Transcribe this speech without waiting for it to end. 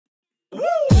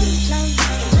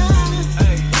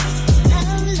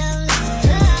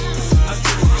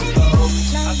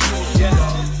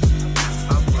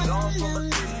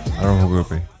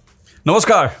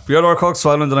নমস্কাৰ প্ৰিয় দৰ্শক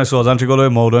স্বাগতম জনাইছোঁ অজান্ত্ৰিকলৈ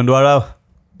মৌদন দ্বাৰা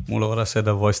মোৰ লগত আছে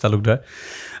দ্য ভইচ তালুকদাৰ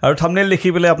আৰু থাম্বনেইল দেখি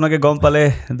পেলাই আপোনালোকে গম পালে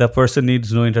the person needs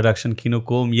no introduction কিনো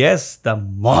কম য়েছ the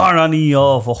Maharani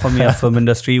of Asomiya film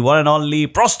industry one and only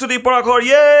প্ৰস্তুতি Parashar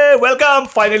welcome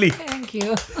finally thank U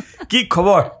কি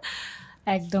খবৰ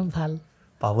একদম ভাল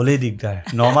পাবলৈ দিগদাৰ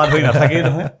 9 মাহ ধৰি নাথাকে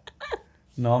নহয়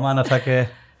 9 মাহ নাথাকে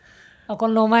অকল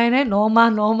 9 মাহ নাই 9 মাহ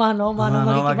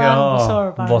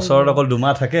বছৰত অকল 2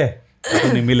 মাহ থাকে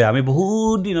নিমিলে আমি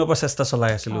বহুত দিনৰ পৰা চেষ্টা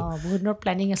চলাই আছিলোঁ বহুত দিনৰ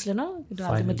প্লেনিং আছিলে ন কিন্তু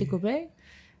আল্টিমেটলি কবে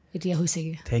এতিয়া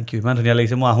হৈছেগে থ্যাংক ইউ ইমান ধুনীয়া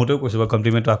লাগিছে মই আহোঁতেও কৈছোঁ বা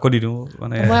কমপ্লিমেণ্টটো আকৌ দি দিওঁ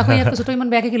মানে মই আকৌ ইয়াত কৈছোঁ তই ইমান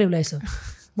বেয়াকৈ কেলৈ ওলাইছ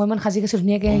মই ইমান সাজি কাছি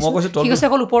ধুনীয়াকৈ আহিছোঁ ঠিক আছে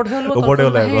অকল ওপৰতে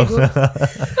ওলাই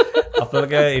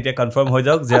আপোনালোকে এতিয়া কনফাৰ্ম হৈ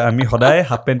যাওক যে আমি সদায়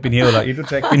হাফ পেণ্ট পিন্ধিয়ে ওলাওঁ এইটো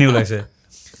ট্ৰেক পিন্ধি ওলাইছে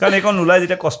কাৰণ এইখন ওলাই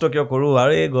যেতিয়া কষ্ট কিয় কৰোঁ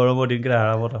আৰু এই গৰমৰ দিনকেইটা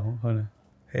আৰামত আহোঁ হয় নাই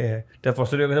সেয়ে এতিয়া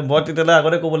প্ৰস্তুতি কৈছে মই তেতিয়াহ'লে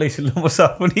আগতে ক'ব লাগিছিল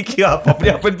আপুনি কিয় আপুনি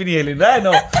হাফ পেণ্ট পিন্ধি আহিলি নাই ন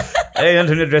ইমান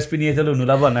ধুনীয়া ড্ৰেছ পিন্ধি আহিছিলোঁ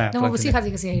নোলাব নাই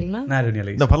নাই ধুনীয়া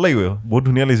লাগিছে ভাল লাগিব বহুত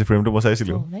ধুনীয়া লাগিছে ফ্ৰেমটো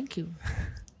বচাইছিলোঁ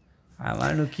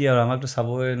আমাৰনো কি আৰু আমাকতো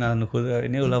চাবই না নোখোজে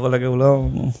এনেই ওলাব লাগে ওলাওঁ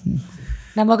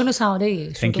নাই মই কিন্তু চাওঁ দেই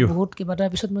বহুত কেইবাটাৰ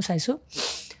পিছত মই চাইছোঁ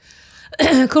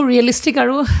খুব ৰিয়েলিষ্টিক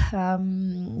আৰু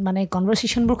মানে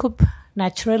কনভাৰ্চেশ্যনবোৰ খুব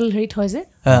নেচাৰেল হেৰিত হয় যে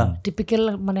টিপিকেল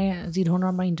মানে যি ধৰণৰ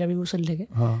আমাৰ ইণ্টাৰভিউবোৰ চলি থাকে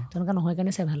তেনেকুৱা নহয়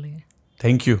কাৰণে চাই ভাল লাগে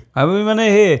থেংক ইউ আমি মানে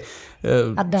সেই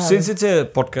signs it's a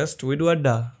podcast we do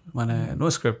আড্ডা মানে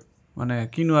ন' স্ক্ৰিপ্ট মানে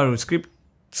কিনো আৰু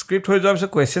স্ক্ৰিপ্ট হৈ যোৱাৰ পিছত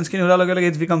কুৱেশ্যনছখিনি সোধাৰ লগে লগে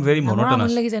ইটছ বিকাম ভেৰি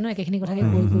মনোটনাছ লাগি যায় ন একেখিনি কথাকে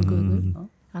গৈ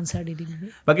আনচাৰ দি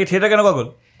বাকী থিয়েটাৰ কেনেকুৱা গ'ল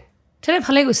থিয়েটাৰ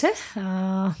ভালেই গৈছে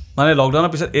মানে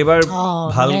লকডাউনৰ পিছত এইবাৰ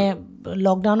ভাল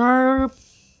লকডাউনৰ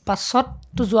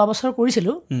পাছততো যোৱা বছৰ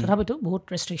কৰিছিলোঁ তথাপিতো বহুত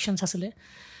ৰেষ্ট্ৰিকশ্যনছ আছিলে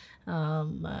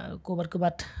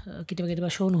ক'ৰবাত কেতিয়াবা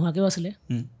শ্ব' নোহোৱাকৈও আছিলে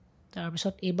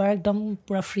তাৰপিছত এইবাৰ একদম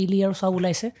পূৰা ফ্ৰীলি আৰু চব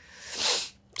ওলাইছে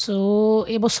চ'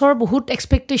 এইবছৰ বহুত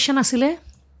এক্সপেক্টেশ্যন আছিলে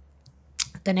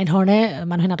তেনেধৰণে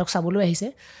মানুহে নাটক চাবলৈ আহিছে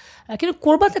কিন্তু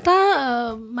ক'ৰবাত এটা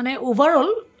মানে অ'ভাৰঅল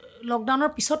লকডাউনৰ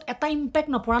পিছত এটা ইম্পেক্ট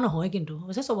নপৰা নহয় কিন্তু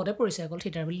অৱশ্যে চবতে পৰিছে অকল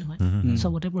থিয়েটাৰ বুলি নহয়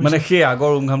চবতে পৰিছে মানে সেই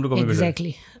আগৰ উমঘামটো কমি গৈছে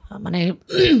একজেক্টলি মানে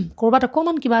ক'ৰবাত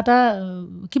অকণমান কিবা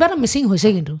এটা মিচিং হৈছে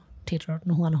কিন্তু থিয়েটাৰত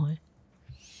নোহোৱা নহয়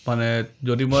মানে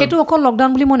যদি মই সেইটো অকল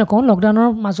লকডাউন বুলি মই নকওঁ লকডাউনৰ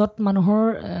মাজত মানুহৰ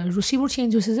ৰুচিবোৰ চেঞ্জ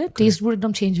হৈছে যে টেষ্টবোৰ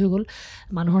একদম চেঞ্জ হৈ গ'ল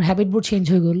মানুহৰ হেবিটবোৰ চেঞ্জ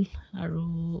হৈ গ'ল আৰু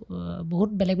বহুত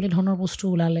বেলেগ বেলেগ ধৰণৰ বস্তু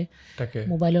ওলালে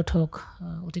মোবাইলত হওক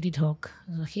OTTত হওক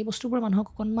সেই বস্তুবোৰে মানুহক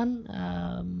অকণমান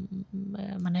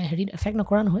মানে হেৰি এফেক্ট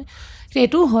নকৰা নহয় কিন্তু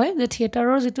এইটোও হয় যে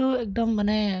থিয়েটাৰৰ যিটো একদম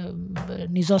মানে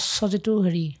নিজস্ব যিটো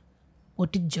হেৰি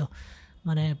ঐতিহ্য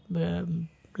মানে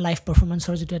লাইভ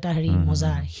পাৰফৰ্মেঞ্চৰ যিটো এটা হেৰি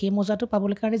মজা সেই মজাটো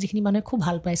পাবলৈ কাৰণে যিখিনি মানুহে খুব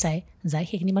ভাল পাই চাই যায়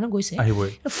সেইখিনি মানুহ গৈছে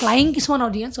ফ্লাইং কিছুমান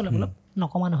অডিয়েঞ্চ অলপ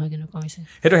নকমা নহয় কিন্তু কমিছে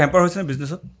সেইটো হেম্পাৰ হৈছে নে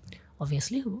বিজনেছত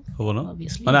অবভিয়াছলি হ'ব ন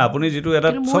মানে আপুনি যিটো এটা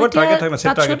সবৰ টাৰ্গেট থাকে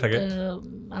সেট টাৰ্গেট থাকে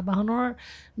আবাহনৰ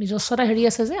নিজস্ব এটা হেৰি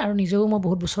আছে যে আৰু নিজেও মই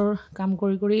বহুত বছৰ কাম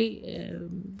কৰি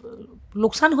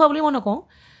লোকচান হোৱা বুলি মই নকওঁ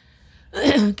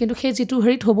কিন্তু সেই যিটো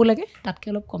হেৰিত হ'ব লাগে তাতকৈ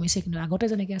অলপ কমিছে কিন্তু আগতে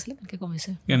যেনেকৈ আছিলে তাতকৈ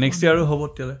কমিছে নেক্সট ইয়াৰো হ'ব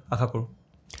তেতিয়ালৈ আশা কৰোঁ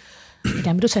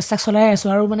এতিয়া আমিতো চেষ্টা চলাই আছোঁ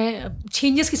আৰু মানে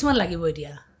চেঞ্জেছ কিছুমান লাগিব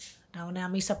এতিয়া তাৰমানে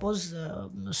আমি ছাপ'জ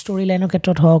ষ্টৰি লাইনৰ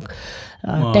ক্ষেত্ৰত হওক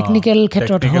টেকনিকেল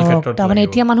ক্ষেত্ৰত হওক তাৰমানে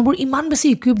এতিয়া মানুহবোৰ ইমান বেছি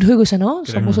ইকুইপড হৈ গৈছে ন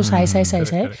চব বস্তু চাই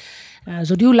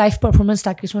যদিও লাইভ পাৰফৰ্মেঞ্চ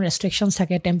তাত কিছুমান ৰেষ্ট্ৰিকশ্যনছ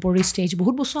থাকে টেম্পৰৰী ষ্টেজ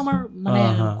বহুত বস্তু আমাৰ মানে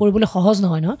কৰিবলৈ সহজ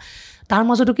নহয় ন তাৰ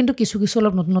মাজতো কিন্তু কিছু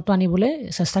অলপ নতুনত্ব আনিবলৈ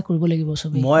চেষ্টা কৰিব লাগিব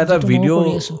চবেই মই এটা ভিডিঅ'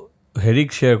 হেৰিক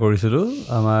শ্বেয়াৰ কৰিছিলোঁ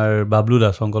আমাৰ বাবলু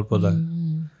দাস সংকল্প দা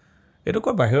এইটো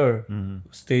কোৱা বাহিৰৰ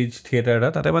ষ্টেজ থিয়েটাৰ এটা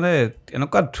তাতে মানে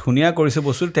এনেকুৱা ধুনীয়া কৰিছে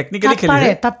বস্তু টেকনিকেলি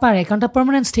খেলিছে তাত পাৰে কাৰণ তাত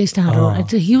পাৰ্মানেণ্ট ষ্টেজ তাহাঁতৰ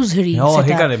এটা হিউজ হেৰি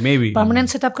সেইকাৰণে মেবি পাৰ্মানেণ্ট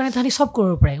ছেটআপ কাৰণে তাহাঁতি চব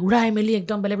কৰিব পাৰে উৰাই মেলি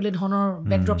একদম বেলেগ বেলেগ ধৰণৰ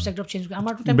বেকড্ৰপ চেঞ্জ কৰে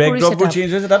আমাৰতো বেকড্ৰপবোৰ চেঞ্জ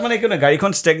হৈছে তাত মানে একো নাই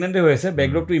গাড়ীখন ষ্টেগনেণ্ট হৈ আছে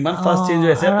বেকড্ৰপটো ইমান ফাষ্ট চেঞ্জ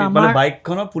হৈ আছে মানে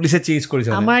বাইকখনৰ পুলিচে চেঞ্জ কৰিছে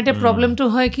আমাৰ এতিয়া প্ৰব্লেমটো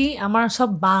হয় কি আমাৰ চব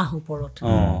বাঁহ ওপৰত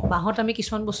বাঁহত আমি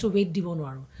কিছুমান বস্তু ৱেইট দিব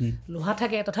নোৱাৰোঁ লোহা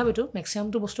থাকে তথাপিতো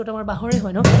মেক্সিমামটো বস্তুটো আমাৰ বাঁহৰে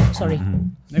হয় ন চৰি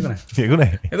একো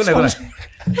নাই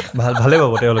ভালে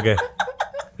পাব তেওঁলোকে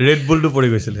ৰেড বুলটো পৰি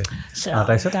গৈছিলে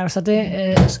তাৰপিছতে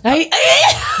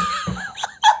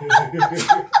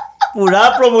পুৰা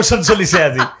প্ৰমোশ্যন চলিছে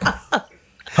আজি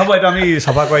হ'ব এইটো আমি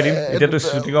চফা কৰি দিম এতিয়াতো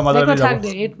শ্বুটিঙৰ মাজত আমি যাব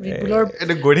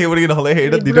এইটো গৈ থাকিব নেকি নহ'লে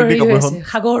সেইটো দিনৰ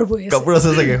কাপোৰ আছে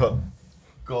চাগে এখন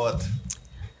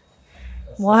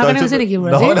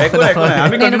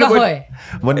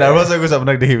মই নাৰ্ভাছ হৈ গৈছোঁ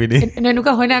আপোনাক দেখি পিনি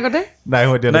এনেকুৱা হয় নে আগতে নাই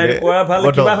হয়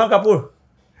কিবা এখন কাপোৰ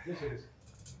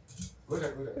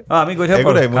আমি গৈ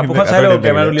থাকোঁ কাপোৰখন চাই লওঁ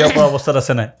কেমেৰা উলিয়াব পৰা অৱস্থাত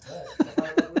আছে নাই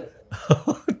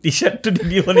টি শ্বাৰ্টটো দি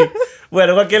দিব নি মই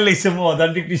এনেকুৱা কেলে লাগিছে মোৰ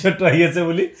অজান্ত্ৰিক টি শ্বাৰ্টটো আহি আছে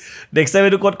বুলি নেক্সট টাইম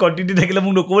এইটো ক'ত কণ্টিনিউ থাকিলে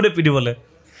মোক নকওঁ দে পিন্ধিবলৈ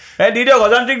এই দি দিয়ক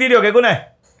অজান্ত্ৰিক দি দিয়ক একো নাই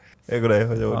একৰাই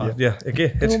হৈ যাব দিয়া একে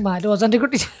এইটো অজান্তিকৰ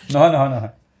টিচাৰ নহয়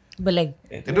বেলেগ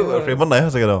এইটো ফ্ৰেমত নাই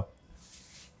হৈছে ন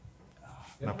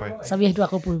নাপায় চাবি সেইটো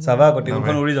আকৌ পঢ়িব চাবা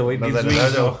টেবুলখন উৰি যাব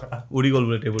উৰি গ'ল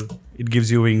বোলে table it gives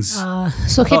U wings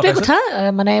চ' সেইটোৱে কথা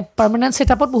মানে পাৰ্মানেণ্ট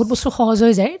ছেটআপত বহুত বস্তু সহজ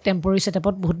হৈ যায় টেম্পৰৰী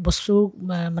ছেটআপত বহুত বস্তু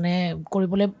মানে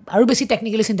কৰিবলৈ আৰু বেছি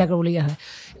টেকনিকেলি চিন্তা কৰিবলগীয়া হয়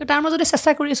তাৰ মাজতে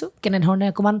চেষ্টা কৰি আছোঁ কেনেধৰণে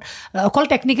অকণমান অকল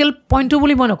টেকনিকেল পইণ্টটো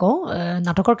বুলি মই নকওঁ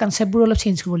নাটকৰ কনচেপ্টবোৰ অলপ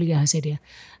চেঞ্জ কৰিবলগীয়া হৈছে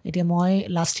এতিয়া মই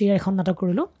লাষ্ট ইয়েৰ এখন নাটক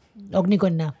কৰিলোঁ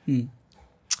অগ্নিকন্যা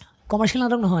কমাৰ্চিয়েল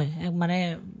নাটক নহয় মানে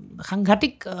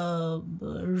সাংঘাতিক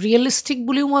ৰিয়েলিষ্টিক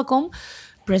বুলিও মই ক'ম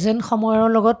প্ৰেজেণ্ট সময়ৰ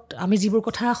লগত আমি যিবোৰ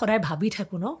কথা সদায় ভাবি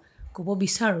থাকোঁ ন ক'ব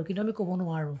বিচাৰোঁ কিন্তু আমি ক'ব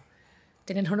নোৱাৰোঁ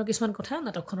তেনেধৰণৰ কিছুমান কথা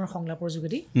নাটকখনৰ সংলাপৰ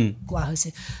যোগেদি কোৱা হৈছে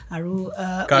আৰু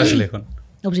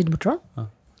অভিজিত বুটৰ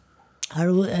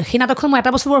আৰু সেই নাটকখন মই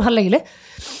এটা বস্তু বৰ ভাল লাগিলে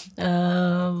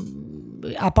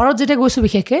আপাৰত যেতিয়া গৈছোঁ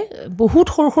বিশেষকৈ বহুত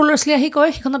সৰু সৰু ল'ৰা ছোৱালী আহি কয়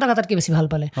সেইখন নাটক আটাইতকৈ বেছি ভাল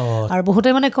পালে আৰু বহুতে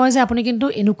মানে কয় যে আপুনি কিন্তু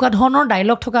এনেকুৱা ধৰণৰ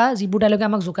ডাইলগ থকা যিবোৰ ডাইলগে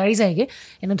আমাক জোকাৰি যায়গৈ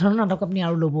এনেধৰণৰ নাটক আপুনি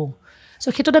আৰু ল'ব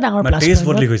চ' সেইটো এটা ডাঙৰ প্লাছ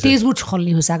টেষ্টবোৰ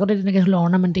সলনি হৈছে আগতে তেনেকৈ ধৰি লওক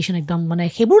অৰ্নামেণ্টেশ্যন একদম মানে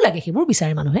সেইবোৰ লাগে সেইবোৰ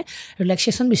বিচাৰে মানুহে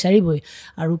ৰিলেক্সেশ্যন বিচাৰিবই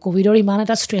আৰু ক'ভিডৰ ইমান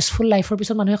এটা ষ্ট্ৰেছফুল লাইফৰ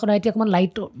পিছত মানুহে সদায় এতিয়া অকণমান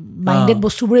লাইট মাইণ্ডেড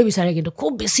বস্তুবোৰেই বিচাৰে কিন্তু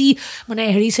খুব বেছি মানে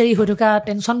হেৰি চেৰি হৈ থকা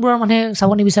টেনশ্যনবোৰৰ মানুহে চাব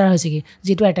নিবিচৰা হৈছে কি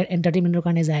যিটো এণ্টাৰটেইনমেণ্টৰ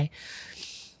কাৰণে যায়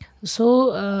চ'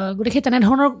 গতিকে সেই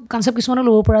তেনেধৰণৰ কনচেপ্ট কিছুমানো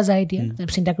ল'ব পৰা যায় এতিয়া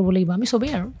চিন্তা কৰিব লাগিব আমি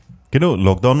চবেই আৰু কিন্তু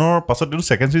লকডাউনৰ পাছত এইটো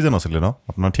ছেকেণ্ড ছিজন আছিলে ন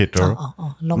আপোনাৰ থিয়েটাৰৰ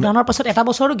লকডাউনৰ পাছত এটা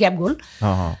বছৰো গেপ গ'ল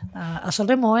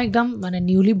আচলতে মই একদম মানে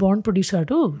নিউলি বৰ্ণ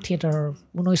প্ৰডিউচাৰটো থিয়েটাৰৰ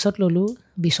 19ত ল'লোঁ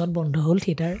 20ত বন্ধ হ'ল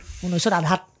থিয়েটাৰ 19ত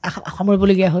আধাত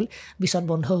সামৰিবলগীয়া হ'ল 20ত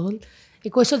বন্ধ হ'ল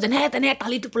 21ত যেনে তেনে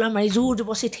টালি টোপোলা মাৰি জোৰ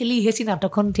জবচি ঠেলি হেঁচি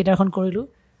নাটকখন থিয়েটাৰখন কৰিলোঁ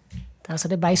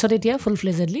তাৰপিছতে 22ত এতিয়া ফুল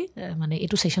ফ্লেজেডলি মানে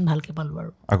এইটো ছেশ্যন ভালকৈ পালোঁ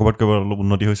আৰু আগত কেৱল অলপ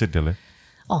উন্নতি হৈছে তেতিয়ালৈ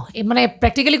মানে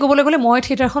প্ৰেক্টিকেলি ক'বলৈ গ'লে মই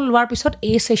থিয়েটাৰখন লোৱাৰ পিছত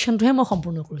এই ছেশ্যনটোহে মই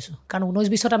সম্পূৰ্ণ কৰিছোঁ কাৰণ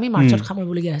 19-20ত আমি মাৰ্চত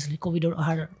সামৰিবলগীয়া হৈছিলে ক'ভিডৰ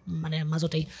অহাৰ মানে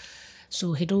মাজতেই চ'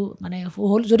 সেইটো মানে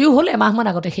হ'ল যদিও হ'ল এমাহমান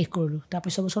আগতে শেষ কৰিলোঁ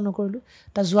তাৰপিছত বছৰ নকৰিলোঁ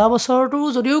তাৰ যোৱা বছৰটো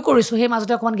যদিও কৰিছোঁ সেই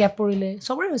মাজতে অকণমান গেপ পৰিলে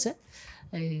চবৰে হৈছে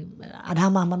এই আধা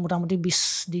মাহমান মোটামুটি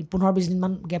 15-20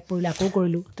 দিনমান গেপ পৰিলে আকৌ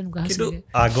কৰিলোঁ তেনেকুৱা হৈছে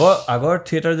আগৰ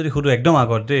থিয়েটাৰ যদি সুধো একদম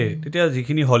আগত দেই তেতিয়া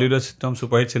যিখিনি হলিউডৰ একদম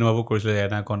ছুপাৰহিট চিনেমাবোৰ কৰিছিলে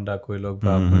এনাকণ্ডা কৰি লওক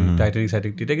বা টাইটানিক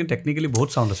তেতিয়া কিন্তু টেকনিকেলি বহুত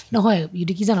চাউণ্ড আছিল নহয়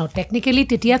যদি কি জানো টেকনিকেলি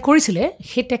তেতিয়া কৰিছিলে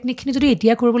সেই টেকনিকখিনি যদি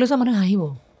এতিয়া কৰিবলৈ যাওঁ মানুহে হাঁহিব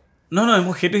নহয়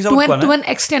মই সেইটো হিচাপত কোৱা নাই টু এন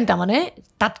এক্সটেণ্ট মানে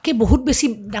তাতকৈ বহুত বেছি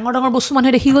ডাঙৰ ডাঙৰ বস্তু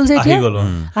মানুহে দেখি গ'ল যে এতিয়া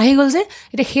আহি গ'ল যে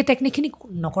এতিয়া সেই টেকনিকখিনি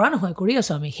নকৰা নহয় কৰি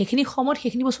আছোঁ আমি সেইখিনি সময়ত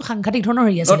সেইখিনি বস্তু সাংঘাতিক ধৰণৰ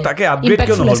হেৰি আছে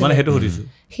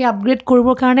সেই আপগ্ৰেড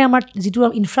কৰিবৰ কাৰণে আমাৰ যিটো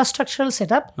ইনফ্ৰাষ্ট্ৰাকচাৰেল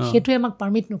ছেটআপ সেইটোৱে আমাক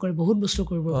পাৰ্মিট নকৰে বহুত বস্তু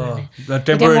কৰিবৰ কাৰণে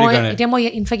এতিয়া মই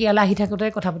ইনফেক্ট ইয়ালৈ আহি থাকোঁতে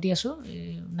কথা পাতি আছোঁ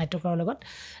নাট্যকাৰৰ লগত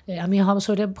আমি অহা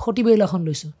বছৰ এতিয়া সতী বেউলাখন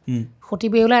লৈছোঁ সতী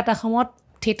বেউলা এটা সময়ত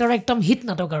থিয়েটাৰৰ একদম হিট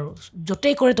নাটক আৰু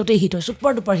য'তেই কৰে ত'তেই হিট হয়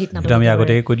ছুপাৰ ডুপাৰ হিট নাটক আমি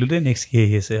আগতে কৈলোঁ দেই নেক্সট কি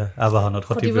আহিছে আবাহনত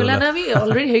সতী বেউলা আমি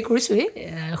অলৰেডি হেৰি কৰিছোঁৱেই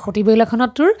সতী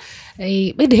বেউলাখনত তোৰ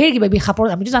এই ঢেৰ কিবা সাপৰ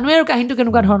আমিতো জানোৱেই আৰু কাহিনীটো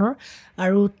কেনেকুৱা ধৰণৰ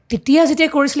আৰু তেতিয়া যেতিয়া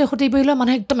কৰিছিলে সতী বেউলা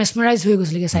মানুহে একদম মেছমেৰাইজ হৈ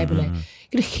গৈছিলেগৈ চাই পেলাই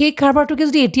কিন্তু সেই কাৰবাৰটোকে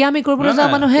যদি এতিয়া আমি কৰিবলৈ যাওঁ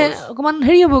মানুহে অকণমান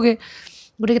হেৰি হ'বগৈ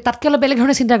গতিকে তাতকৈ অলপ বেলেগ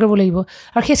ধৰণে চিন্তা কৰিব লাগিব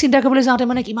আৰু সেই চিন্তা কৰিবলৈ যাওঁতে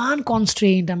মানে কিমান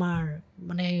কনষ্ট্ৰেইণ্ট আমাৰ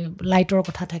মানে লাইটৰ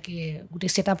কথা থাকে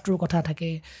গোটেই ছেটআপটোৰ কথা থাকে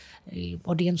এই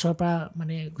অডিয়েঞ্চৰ পৰা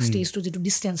মানে ষ্টেজটোৰ যিটো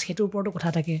ডিষ্টেঞ্চ সেইটোৰ ওপৰতো কথা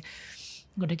থাকে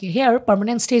গতিকে সেই আৰু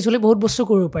পাৰ্মানেণ্ট ষ্টেজ হ'লে বহুত বস্তু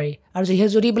কৰিব পাৰি আৰু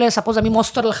যিহেতু যদি বোলে ছাপ'জ আমি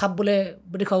মস্ত এডাল সাপ বোলে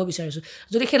দেখুৱাব বিচাৰিছোঁ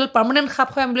যদি সেইডাল পাৰ্মানেণ্ট সাপ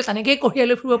হয় আমি বোলে তেনেকৈয়ে কঢ়িয়াই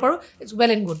লৈ ফুৰিব পাৰোঁ ইটছ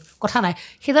ৱেল এণ্ড গুড কথা নাই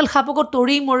সেইডাল সাপ আকৌ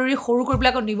তৰি মৰি সৰু কৰি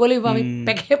পেলাই আকৌ নিব লাগিব আমি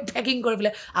পেকিং কৰি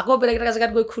পেলাই আকৌ বেলেগ এটা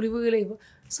জেগাত গৈ খুলিবগৈ লাগিব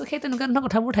চ' সেই তেনেকুৱা ধৰণৰ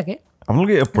কথাবোৰ থাকে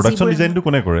আপোনালোকে প্ৰডাকশ্যন ডিজাইনটো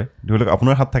কোনে কৰে ধৰি লওক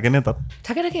আপোনাৰ হাত থাকেনে তাত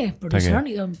থাকে প্ৰডিউচাৰ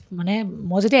মানে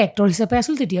মই যেতিয়া এক্টৰ হিচাপে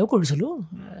আছিলোঁ তেতিয়াও কৰিছিলোঁ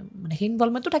মানে সেই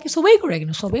ইনভলভমেণ্টটো থাকে চবেই কৰে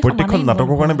কিন্তু চবেই প্ৰত্যেকখন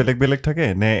নাটকৰ কাৰণে বেলেগ বেলেগ থাকে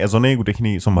নে এজনেই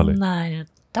গোটেইখিনি চম্ভালে নাই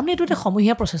তাৰমানে এইটো এটা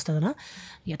সমূহীয়া প্ৰচেষ্টা জানা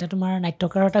ইয়াতে তোমাৰ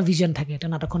নাট্যকাৰৰ এটা ভিজন থাকে এটা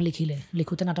নাটকখন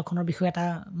লিখোঁতে নাটকখনৰ বিষয়ে এটা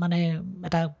মানে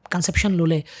এটা কনচেপশ্যন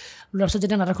ল'লে লোৱাৰ পিছত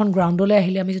যেতিয়া নাটকখন গ্ৰাউণ্ডলৈ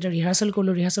আহিলে আমি যেতিয়া ৰিহাৰ্চেল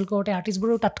কৰোঁতে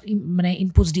আৰ্টিষ্টবোৰেও তাত মানে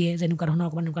ইনপুটছ দিয়ে যে এনেকুৱা ধৰণৰ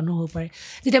অকণমান এনেকুৱা হ'ব পাৰে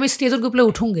যেতিয়া আমি ষ্টেজত গৈ পেলাই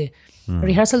উঠোঁগৈ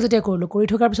ৰিহাৰ্চেল যেতিয়া কৰিলোঁ কৰি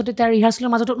থকাৰ পিছত তেতিয়া ৰিহাৰ্চেলৰ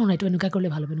মাজতো নহয় এইটো এনেকুৱা কৰিলে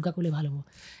ভাল হ'ব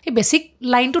এই বেছিক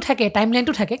লাইনটো থাকে টাইম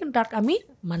লাইনটো থাকে কিন্তু তাক আমি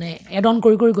মানে এড অন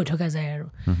কৰি গৈ থকা যায় আৰু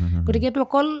গতিকে এইটো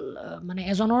অকল মানে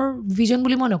এজনৰ ভিজন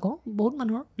বুলি মই নকওঁ বহুত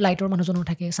মানুহৰ লাইটৰ মানুহজনৰ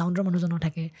থাকে চাউণ্ডৰ মানুহজনৰ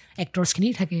থাকে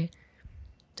এক্টৰ্ছখিনিৰ থাকে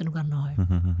তেনেকুৱা নহয়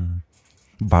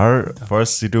বাৰ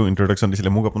ফাৰ্ষ্ট যিটো ইণ্ট্ৰডাকশ্যন দিছিলে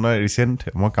মোক আপোনাৰ ৰিচেণ্ট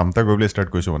মই কাম এটা কৰিবলৈ ষ্টাৰ্ট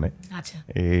কৰিছোঁ মানে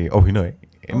এই অভিনয়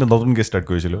এনে নতুনকৈ ষ্টাৰ্ট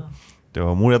কৰিছিলোঁ তো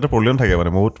মোৰ এটা প্ৰবলেম থাকে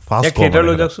মানে বহুত ফাষ্ট থিয়েটাৰ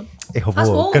লৈ যাওকচোন এই হ'ব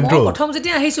কন্ট্ৰোল প্ৰথম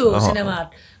যেতিয়া আহিছো চিনেমাত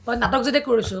মই নাটক যেতিয়া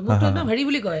কৰিছো মোক একদম হেৰি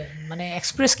বুলি কয় মানে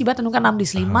এক্সপ্ৰেছ কিবা তেনেকুৱা নাম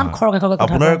দিছিলে ইমান খৰকে খৰকে কথা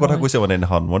আপোনাৰ কথা কৈছে মানে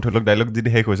নহয় মই ধৰি লওক ডাইলগ যদি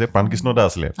শেষ হৈছে প্ৰাণকৃষ্ণ দা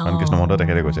আছিলে প্ৰাণকৃষ্ণ মহন্ত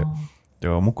তেখেতে কৈছে তো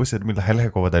মোক কৈছে তুমি লাহে লাহে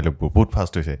ক'বা ডাইলগবোৰ বহুত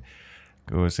ফাষ্ট হৈছে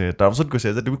কৈছে তাৰপিছত কৈছে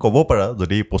যে তুমি ক'ব পাৰা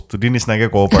যদি প্ৰস্তুতি নিচিনাকৈ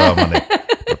ক'ব পাৰা মানে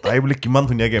তাই বুলি কিমান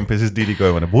ধুনীয়াকৈ এমফেচিছ দি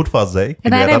কয় মানে বহুত ফাষ্ট যায়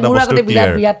কিন্তু এটা বস্তু ক্লিয়াৰ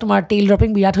বিৰাট তোমাৰ টেইল ড্ৰপিং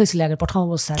বিৰাট হৈছিলে আগতে প্ৰথম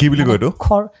অৱস্থাত কি বুলি কয় এইটো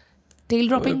টেইল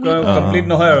ড্ৰপিং কমপ্লিট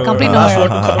নহয় আৰু কমপ্লিট নহয়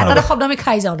এটা শব্দ আমি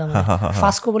খাই যাওঁ তাৰমানে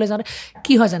ফাষ্ট ক'বলৈ যাওঁতে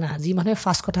কি হয় জানা যি মানুহে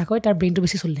ফাষ্ট কথা কয় তাৰ ব্ৰেইনটো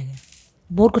বেছি চলি থাকে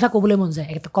বহুত কথা ক'বলৈ মন যায়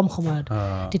একটা কম সময়ত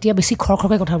তেতিয়া বেছি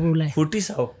খৰখৰকৈ কথাবোৰ ওলায় ফুৰ্তি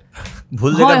চাওক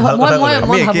ভুল জেগাত ভাল কথা কয়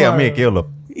আমি একে অলপ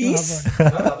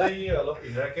অলপ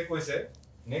ইনডাইৰেক্টলি কৈছে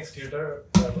নেক্সট থিয়েটাৰ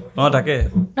তাকে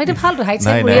এইটো ভালটো হাইট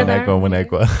নাই চাইড নাই কৰি নাই কোৱা নাই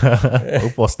কোৱা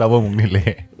পস্তাব মোক নিলে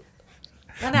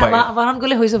মানে আবাহন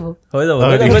গ'লে হৈ যাব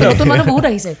নতুন মানুহ বহুত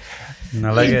আহিছে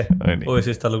নালাগে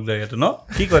Oasis তালুকদাৰ ইয়াতো ন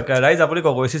কি কয় ৰাইজ আপুনি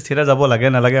কওক Oasis থিয়েটাৰ যাব লাগে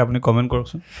নালাগে আপুনি কমেণ্ট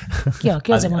কৰকচোন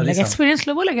কিয় যাব লাগে এক্সপেৰিয়েন্স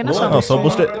ল'ব লাগে না চব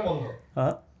বস্তু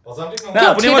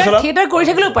থিয়েটাৰ কৰি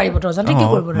থাকিলেও পাৰিব অজান্ত্ৰিক কি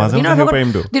কৰিব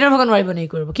দিনৰ ভাগত নোৱাৰিব নেকি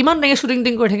কৰিব কিমান তেনেকৈ শ্বুটিং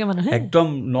টিং কৰি থাকে মানুহে একদম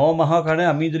 9 মাহৰ কাৰণে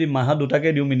আমি যদি মাহত 2টাকে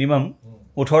দিওঁ মিনিমাম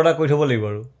 18টা কৰি থ'ব লাগিব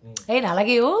আৰু এই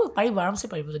নালাগে পাৰিব আৰামছে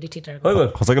পাৰিব যদি থিয়েটাৰ হৈ গ'ল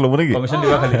সঁচাকৈ ল'ব নেকি কমিশ্যন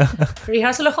দিবা খালি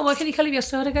ৰিহাৰ্চেলৰ সময়খিনি খালি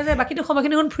ব্যস্ত হৈ থাকে যে বাকীটো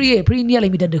সময়খিনি দেখোন ফ্ৰী ইণ্ডিয়া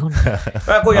লিমিটেড দেখোন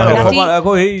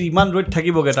আকৌ সেই ইমান দূৰত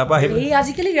থাকিবগৈ তাৰপৰা এই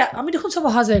আজিকালি আমি দেখোন চব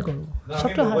অহা যোৱাই কৰোঁ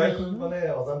চবটো অহা যোৱাই কৰোঁ মানে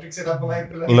অজান্ত্ৰিক সেটআপ বনাই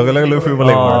লগে লগে লৈ ফুৰিব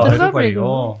লাগিব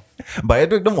অঁ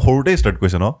বাইটো একদম সৰুতে ষ্টাৰ্ট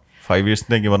কৰিছে ন 5 years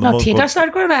নে কিমান থিয়েটাৰ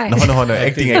ষ্টাৰ্ট কৰা নাই নহয় নহয়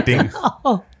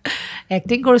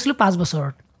এক্টিং কৰিছিলোঁ 5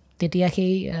 বছৰত তেতিয়া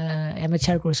সেই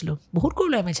এমেচাৰ কৰিছিলোঁ বহুত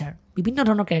কৰিলোঁ এমেচাৰ বিভিন্ন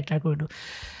ধৰণৰ কেৰেক্টাৰ কৰিলোঁ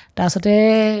তাৰপিছতে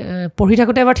পঢ়ি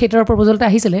থাকোঁতে এবাৰ থিয়েটাৰৰ প্ৰপ'জেল এটা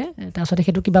আহিছিলে তাৰপিছতে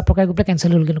সেইটো কিবা প্ৰকাৰে গৈ পেলাই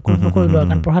কেঞ্চেল হ'ল কিন্তু নকৰিলোঁ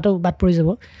কাৰণ পঢ়াটো বাদ পৰি যাব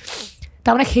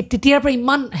তাৰমানে সেই তেতিয়াৰ পৰা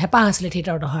ইমান হেঁপাহ আছিলে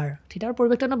থিয়েটাৰত অহাৰ থিয়েটাৰৰ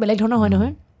পৰিৱেশটো অলপ বেলেগ ধৰণৰ হয়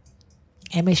নহয়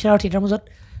এমেচাৰ আৰু থিয়েটাৰৰ মাজত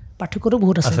পাৰ্থক্যটো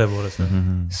বহুত আছে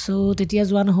চ' তেতিয়া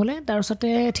যোৱা নহ'লে তাৰপিছতে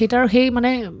থিয়েটাৰৰ সেই মানে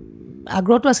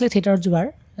আগ্ৰহটো আছিলে থিয়েটাৰত যোৱাৰ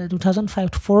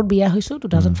 2004 বিয়া হৈছোঁ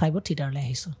 2005 থিয়েটাৰলৈ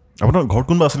আহিছোঁ আপোনাৰ ঘৰত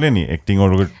কোনোবা আছিলে নি এক্টিঙৰ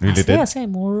লগত ৰিলেটেড আছে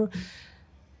মোৰ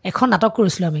এখন নাটক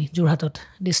কৰিছিলোঁ আমি যোৰহাটত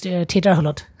থিয়েটাৰ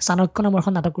হলত চাণক্য নামৰ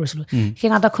এখন নাটক কৰিছিলোঁ সেই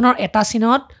নাটকখনৰ এটা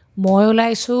চিনত মই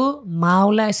ওলাইছোঁ মা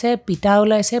ওলাইছে পিতা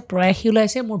ওলাইছে প্ৰয়াসী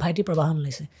ওলাইছে মোৰ ভাইটি প্ৰবাহন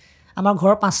ওলাইছে আমাৰ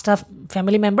ঘৰৰ 5টা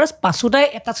ফেমিলি মেম্বাৰ্ছ 5টাই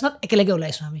এটা চিনত একেলগে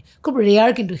ওলাইছোঁ আমি খুব ৰেয়াৰ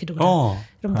কিন্তু সেইটো কথা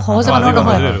সহজে মানুহৰ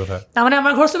নহয় তাৰমানে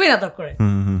আমাৰ ঘৰ চবেই নাটক কৰে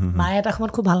মায়ে এটা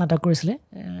সময়ত খুব ভাল নাটক কৰিছিলে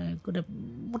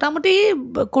মোটামুটি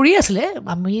কৰি আছিলে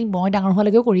মই ডাঙৰ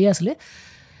হোৱালৈকেও কৰিয়ে আছিলে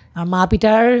আৰু মা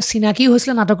পিতাৰ চিনাকিও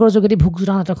হৈছিলে নাটকৰ যোগেদি ভোগ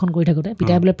জোতা নাটকখন কৰি থাকোঁতে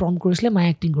পিতাই বোলে প্ৰম্পট কৰিছিলে মায়ে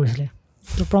এক্টিং কৰিছিলে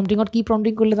তো প্ৰম্পটিঙত কি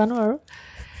প্ৰম্পটিং কৰিলে জানো আৰু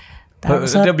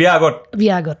তাৰপিছত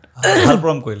বিয়া আগত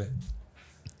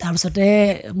তাৰপিছতে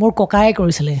মোৰ ককাই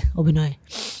কৰিছিলে অভিনয়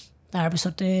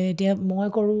তাৰপিছতে এতিয়া মই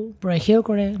কৰোঁ প্ৰয়াসীয়েও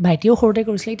কৰে ভাইটিয়েও সৰুতে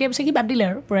কৰিছিলে এতিয়া পিছে কি বাদ দিলে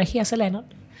আৰু প্ৰয়াসী আছে লাইনত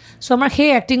চ' আমাৰ সেই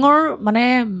এক্টিঙৰ মানে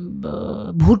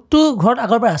ভূতটো ঘৰত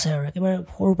আগৰ পৰা আছে আৰু একেবাৰে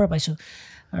সৰুৰ পৰা পাইছোঁ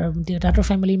আৰু দেউতাহঁতৰ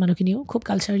ফেমিলিৰ মানুহখিনিও খুব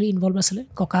কালচাৰেলি ইনভলভ আছিলে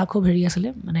ককা খুব হেৰি আছিলে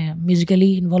মানে মিউজিকেলি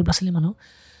ইনভলভ আছিলে মানুহ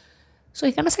চ'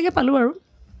 সেইকাৰণে চাগে পালোঁ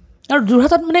আৰু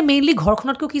যোৰহাটত মানে মেইনলি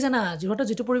ঘৰখনতকৈ কি জানা যোৰহাটত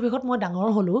যিটো পৰিৱেশত মই ডাঙৰ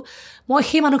হ'লোঁ মই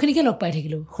সেই মানুহখিনিকে লগ পাই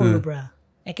থাকিলোঁ সৰুৰ পৰা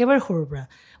একেবাৰে সৰুৰ পৰা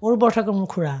অৰু বৰঠাকুৰ মোৰ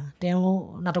খুৰা তেওঁ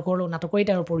নাটকৰেই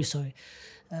তেওঁৰ পৰিচয়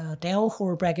তেওঁ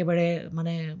সৰুৰ পৰা একেবাৰে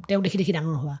মানে তেওঁ দেখি দেখি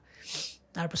ডাঙৰ হোৱা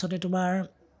তাৰপিছতে তোমাৰ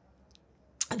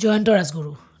জয়ন্ত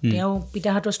ৰাজগুৰু তেওঁ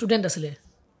পিতাহঁতৰ ষ্টুডেণ্ট আছিলে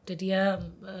তেতিয়া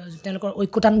তেওঁলোকৰ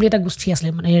ঐক্যতান বুলি এটা গোষ্ঠী আছিলে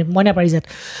মানে মইনা পাৰিজাত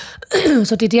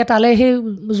চ' তেতিয়া তালৈ সেই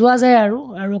যোৱা যায় আৰু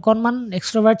অকণমান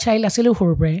এক্সট্ৰভাৰ্ট চাইল্ড আছিলেও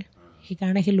সৰুৰ পৰাই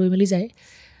সেইকাৰণে সেই লৈ মেলি যায়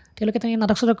তেওঁলোকে তেনেকৈ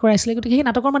নাটক চাটক কৰাইছিলে গতিকে সেই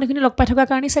নাটকৰ মানুহখিনি লগ পাই থকাৰ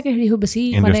কাৰণেই চাগে হেৰি বেছি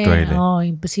মানে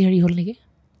বেছি হেৰি হ'ল নেকি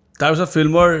তাৰপিছত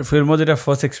ফিল্মৰ যেতিয়া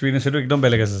ফাৰ্ষ্ট এক্সপিৰিয়েঞ্চ সেইটো একদম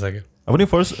বেলেগ আছে চাগে আপুনি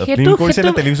ফাৰ্ষ্ট ফিল্ম কৰিছে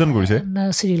নে টেলিভিশ্যন কৰিছে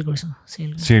চিৰিয়েল কৰিছোঁ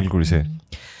চিৰিয়েল কৰিছে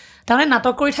তাৰমানে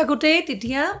নাটক কৰি থাকোঁতেই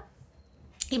তেতিয়া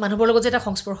এই মানুহবোৰৰ লগত যে এটা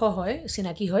সংস্পৰ্শ হয়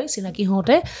চিনাকি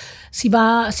হওঁতে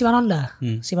শিৱানন্দা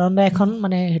এখন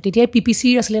মানে তেতিয়াই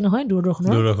PPCৰ আছিলে নহয়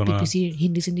দূৰদৰ্শনৰ PPCৰ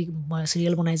হিন্দী চিন্দি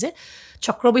চিৰিয়েল বনাই যে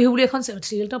চক্ৰবিহু বুলি এখন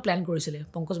চিৰিয়েল তেওঁ প্লেন কৰিছিলে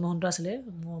পংকজ মহন্ত আছিলে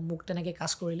মোক তেনেকৈ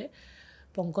কাষ্ট কৰিলে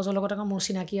পংকজৰ লগত আকৌ মোৰ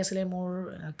চিনাকি আছিলে মোৰ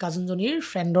কাজনজনীৰ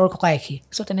ফ্ৰেণ্ডৰ ককায়েকী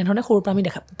চ' তেনেধৰণে সৰুৰ পৰা আমি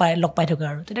লগ পাই থকা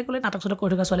আৰু তেতিয়া ক'লে নাটক চাটক কৰি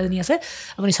থকা ছোৱালীজনী আছে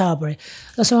আপুনি চাব পাৰে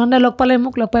শিৱানন্দাই লগ পালে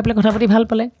মোক লগ পাই পেলাই কথা পাতি ভাল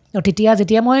পালে আৰু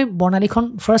যেতিয়া মই বৰ্ণালীখন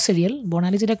ফাৰ্ষ্ট চিৰিয়েল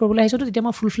বৰ্ণালী যেতিয়া কৰিবলৈ আহিছোঁ তেতিয়া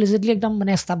মই ফুল ফ্লেজেডলি একদম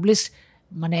মানে এষ্টাব্লিছ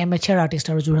মানে এমেচাৰ আৰ্টিষ্ট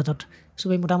আৰু যোৰহাটত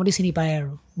চবেই মোটামুটি চিনি পায়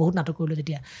আৰু বহুত নাটক কৰিলোঁ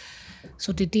তেতিয়া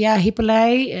চ' তেতিয়া আহি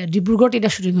পেলাই ডিব্ৰুগড়ত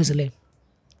তেতিয়া শ্বুটিং হৈছিলে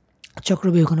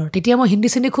চক্ৰবিহুখনৰ তেতিয়া মই হিন্দী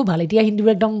চিন্দি খুব ভাল এতিয়া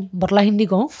হিন্দীবোৰ একদম বটলা হিন্দী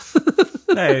কওঁ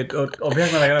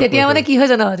তেতিয়া মানে কি হয়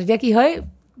জানো তেতিয়া কি হয়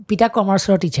পিতা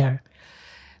কমাৰ্চৰ টিচাৰ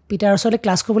পিটাৰ ওচৰলৈ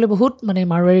ক্লাছ কৰিবলৈ বহুত মানে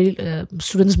মাৰোৱাৰী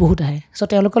ষ্টুডেণ্টছ বহুত আহে চ'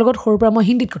 তেওঁলোকৰ লগত সৰুৰ পৰা মই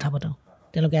হিন্দীত কথা পাতোঁ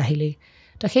তেওঁলোকে আহিলেই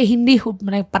তো সেই হিন্দী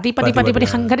মানে পাতি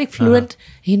সাংঘাতিক ফ্লুৱেণ্ট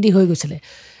হিন্দী হৈ গৈছিলে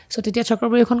চ' তেতিয়া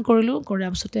চক্ৰপুৰী এখন কৰিলোঁ কৰাৰ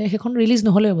পিছতে সেইখন ৰিলিজ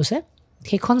নহ'লে অৱশ্যে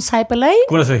সেইখন চাই পেলাই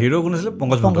কোন আছে হিৰো কোন আছিলে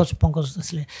পংকজ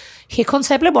আছিলে সেইখন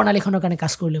চাই পেলাই বৰ্ণালীখনৰ কাৰণে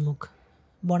কাষ্ট কৰিলে মোক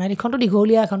বৰ্ণালীখনটো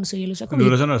দীঘলীয়া এখন চিৰিয়েল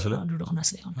দূৰদৰ্শন আছিলে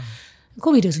এখন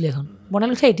খুব হিট হৈছিলে এখন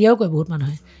বৰ্ণালী কথা এতিয়াও কয় বহুত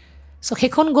মানুহে চ'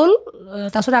 সেইখন গ'ল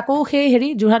তাৰপিছত আকৌ সেই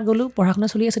যোৰহাট গ'লোঁ পঢ়া শুনা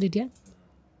চলি আছে তেতিয়া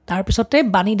তাৰপিছতে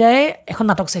বাণীদাই এখন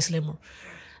নাটক চাইছিলে মোৰ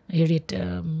হেৰিত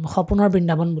সপোনৰ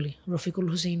বৃন্দাবন বুলি ৰফিকুল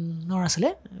হুছেইনৰ আছিলে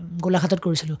গোলাঘাটত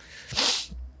কৰিছিলোঁ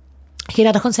সেই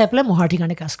নাটকখন চাই পেলাই মহাৰ্থীৰ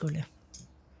কাৰণে কাষ্ট কৰিলে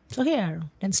চ' সেয়াই আৰু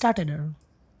দেন ষ্টাৰ্টেড আৰু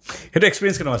সেইটো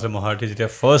এক্সপিৰিয়েঞ্চ কেনেকুৱা আছিলে মহাৰ্থী যেতিয়া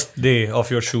first day of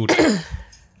your shoot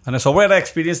মানে চবৰে এটা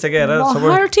এক্সপিৰিয়েঞ্চ থাকে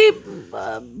মহাৰ্থী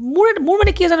মোৰ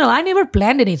মানে কি জানো আই নেভাৰ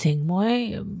প্লেন এনিথিং মই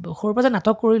সৰুৰ পৰা যে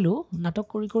নাটক কৰিলোঁ নাটক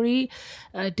কৰি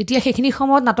তেতিয়া সেইখিনি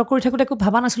সময়ত নাটক কৰি থাকোঁতে একো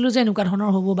ভবা নাছিলোঁ যে এনেকুৱা ধৰণৰ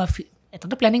হ'ব বা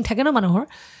এটাতো প্লেনিং থাকে ন মানুহৰ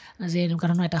যে এনেকুৱা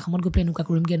ধৰণৰ এটা সময়ত গৈ পেলাই এনেকুৱা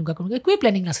কৰিমগৈ একোৱেই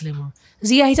প্লেনিং নাছিলে মোৰ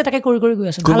যি আহিছে তাকে কৰি গৈ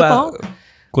আছোঁ ভাল পাওঁ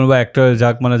কোনোবা এক্টৰ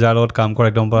যাক মানে যাৰ লগত কাম কৰা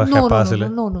একদম হেঁপাহ আছিলে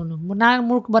না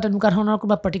মোৰ ক'ৰবাত তেনেকুৱা ধৰণৰ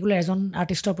কোনোবা পাৰ্টিকুলাৰ এজন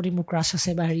আৰ্টিষ্টৰ প্ৰতি মোৰ ক্ৰাছ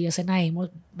আছে বা হেৰি আছে নাই মই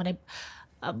মানে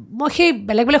মই সেই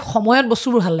বেলেগ সময়ত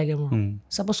বস্তুবোৰ ভাল লাগে মোৰ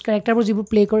ছাপ'জ কেৰেক্টাৰবোৰ যিবোৰ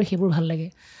প্লে' কৰে সেইবোৰ ভাল লাগে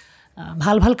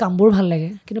ভাল কামবোৰ ভাল লাগে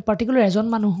কিন্তু পাৰ্টিকুলাৰ এজন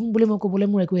মানুহ বুলি মই ক'বলৈ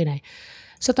মোৰ একোৱেই নাই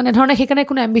চ' তেনেধৰণে সেইকাৰণে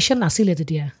কোনো এম্বিশ্যন নাছিলে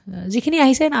তেতিয়া যিখিনি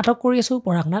আহিছে নাটক কৰি আছোঁ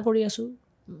পঢ়া শুনা কৰি আছোঁ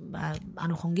বা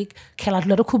আনুষংগিক খেলা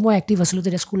ধূলাটো খুব মই এক্টিভ আছিলোঁ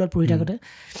তেতিয়া স্কুলত পঢ়ি থাকোঁতে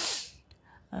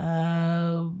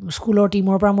স্কুলৰ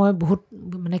টীমৰ পৰা মই বহুত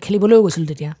মানে খেলিবলৈও গৈছিলোঁ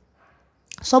তেতিয়া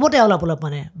চবতে অলপ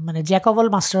মানে Jack of all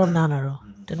master of নান আৰু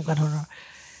তেনেকুৱা ধৰণৰ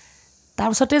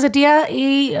তাৰপিছতে যেতিয়া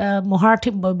এই মহাৰ্থী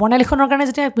বৰ্ণালীখনৰ কাৰণে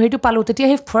যেতিয়া হেৰিটো পালোঁ তেতিয়া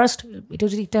সেই ফাৰ্ষ্ট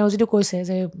তেওঁ যিটো কৈছে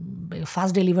যে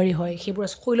ফাৰ্ষ্ট ডেলিভাৰী হয় সেইবোৰ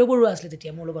শৈল বৰুৱা আছিলে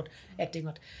তেতিয়া মোৰ লগত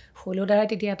এক্টিঙত শৈল দ্বাৰাই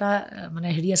তেতিয়া এটা মানে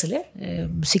হেৰি আছিলে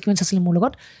ছিকুৱেঞ্চ আছিলে মোৰ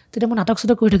লগত তেতিয়া মই নাটক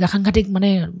চাটক কৰি থকা সাংঘাতিক মানে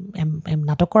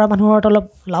নাটক কৰা মানুহৰ অলপ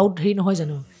লাউড হেৰি নহয়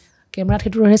জানো কেমেৰাত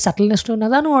সেইটোৰ সেই চাটলনেছটো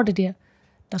নাজানো আৰু তেতিয়া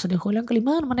তাৰপিছতে শৈল অংকল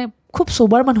ইমান মানে খুব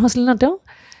চোবাৰ মানুহ আছিলে ন তেওঁ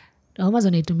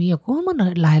মাজনী তুমি অকণমান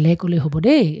লাহে ক'লে হ'ব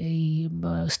দেই এই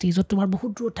ষ্টেজত তোমাৰ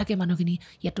বহুত দূৰত থাকে মানুহখিনি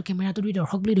ইয়াততো কেমেৰাটো তুমি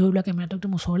দৰ্শক বুলি ধৰি লোৱা কেমেৰাটো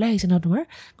একদম ওচৰলৈ আহিছে ন তোমাৰ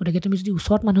গতিকে তুমি যদি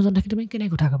ওচৰত মানুহজন থাকে তুমি কেনেকৈ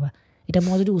কথা ক'বা এতিয়া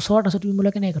মই যদি ওচৰত আছোঁ তুমি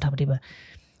মোলৈ কেনেকৈ কথা পাতিবা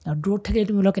আৰু দূৰত থাকিলে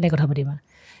তুমি মোলৈ কেনেকৈ কথা পাতিবা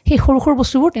সেই সৰু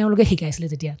বস্তুবোৰ তেওঁলোকে শিকাইছিলে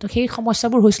তেতিয়া তো সেই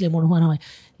সমস্যাবোৰ হৈছিলে মোৰ নোহোৱা নহয়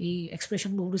এই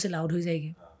এক্সপ্ৰেশ্যন বহুত বেছি লাউড হৈ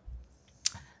যায়গৈ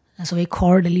চ' এই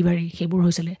খৰ ডেলিভাৰী সেইবোৰ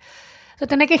হৈছিলে তো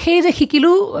তেনেকৈ সেই যে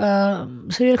শিকিলোঁ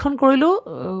চিৰিয়েলখন কৰিলোঁ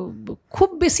খুব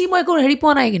বেছি মই একো হেৰি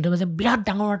পোৱা নাই কিন্তু মানে বিৰাট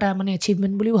ডাঙৰ এটা মানে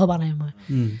এচিভমেণ্ট বুলিও ভবা নাই মই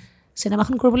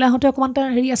চিনেমাখন কৰিবলৈ আহোঁতে অকণমান এটা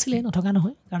হেৰি আছিলে নথকা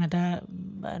নহয় কাৰণ এটা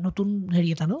নতুন হেৰি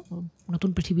এটা নতুন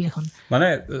পৃথিৱী এখন মানে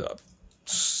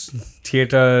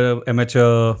থিয়েটাৰ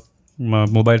এমেচাৰ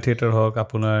মোবাইল থিয়েটাৰ হওক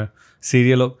আপোনাৰ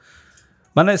চিৰিয়েল হওক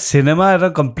মানে চিনেমা এটা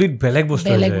কমপ্লিট বেলেগ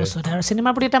বস্তু আৰু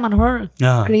চিনেমাৰ প্ৰতি এটা মানুহৰ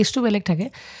ক্ৰেজটো বেলেগ থাকে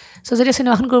চ' যেতিয়া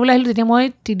চিনেমাখন কৰিবলৈ আহিলোঁ তেতিয়া মই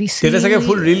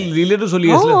ফুল ৰিলেটো চলি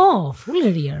আছিলে ফুল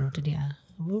হেৰি আৰু তেতিয়া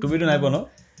তুমিতো নাই পোৱা ন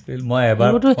মই এবাৰ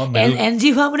এনজি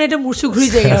হোৱা মানে এইটো মূৰ চুৰ ঘূৰি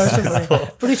যায় আৰু চবৰে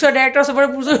প্ৰডিউচাৰ ডাইৰেক্টৰ চবৰে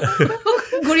মূৰ চুৰ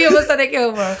ঘূৰি অৱস্থা থাকে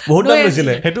বহুত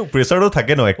লৈছিলে সেইটো প্ৰেছাৰটো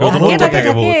থাকে ন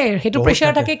সেইটো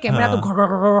প্ৰেছাৰ থাকে কেমেৰাটো ঘৰ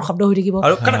শব্দ হৈ থাকিব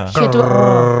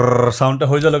চাউণ্ড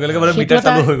হৈ যোৱাৰ লগে লগে মানে মিটাৰ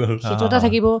চালু হৈ গ'ল সেইটো এটা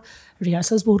থাকিব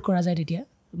ৰিহাৰ্চেলছ বহুত কৰা যায় তেতিয়া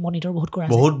মনিটৰ বহুত কৰা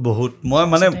যায় বহুত মই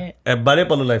মানে এবাৰেই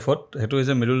পালোঁ লাইফত সেইটো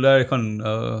হৈছে মৃদুলদাৰ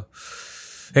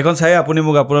এখন চাই আপুনি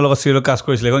মোক আপোনাৰ লগত চিৰিয়েলত কাষ্ট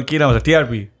কৰিছিলে এখন কি নাম আছে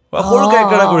TRP সৰু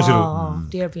কেৰেক্টাৰ এটা কৰিছিলোঁ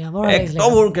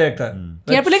একদম সৰু কেৰেক্টাৰ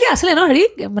TRP আছিলে ন হেৰি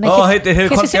মানে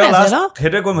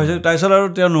সেইটোৱে কম হৈছে তাৰপিছত আৰু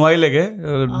তেওঁ নোৱাৰিলেগৈ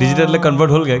ডিজিটেললৈ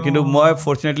কনভাৰ্ট হ'লগৈ কিন্তু মই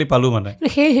ফৰ্চুনেটলি পালোঁ মানে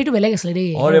সেইটো বেলেগ আছিলে দেই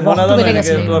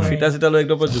তোমাৰ ফিটা চিটা লৈ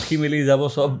একদম জুখি মেলি যাব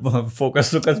চব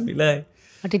ফ'কাছ মিলাই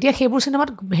আৰু তেতিয়া সেইবোৰ চিনেমাত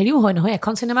হেৰিও হয় নহয়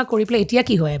এখন চিনেমা কৰি পেলাই এতিয়া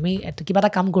কি হয় আমি কিবা এটা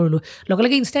কাম কৰিলোঁ লগে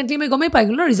লগে ইনষ্টেণ্টলি আমি গমেই পাই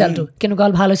গ'লোঁ ৰিজাল্টটো কেনেকুৱা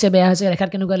হ'ল ভাল হৈছে বেয়া হৈছে দেখাত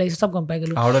কেনেকুৱা লাগিছে চব গম পাই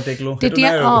গ'লোঁ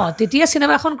তেতিয়া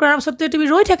চিনেমা এখন কৰাৰ পিছতে তুমি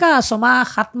ৰৈ থাকা 6 মাহ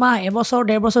 7 মাহ এবছৰ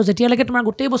 1.5 বছৰ যেতিয়ালৈকে তোমাৰ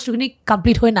গোটেই বস্তুখিনি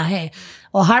কমপ্লিট হৈ নাহে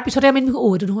অহাৰ পিছতে আমি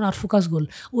এইটো দেখোন আউট ফ'কাছ গ'ল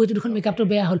এইটো দেখোন মেকআপটো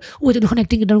বেয়া হ'ল এইটো দেখোন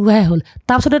এক্টিং বেয়া হ'ল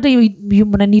তাৰপিছতে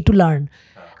মানে নিড টু লাৰ্ণ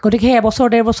গতিকে সেই এবছৰ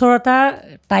 1.5 বছৰ এটা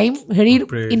টাইম হেৰিৰ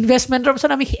ইনভেষ্টমেণ্টৰ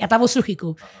পিছত আমি এটা বস্তু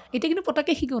শিকোঁ এতিয়া কিন্তু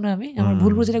পটককৈ শিকোঁ ন আমি আমাৰ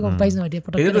ভুলবোৰ যেতিয়া গম পাই যাওঁ এতিয়া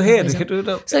পটককৈ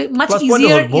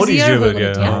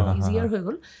ইজিয়াৰ হৈ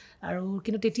গ'ল আৰু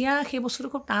কিন্তু তেতিয়া সেই বস্তুটো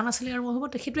খুব টান আছিলে আৰু মই ভাবোঁ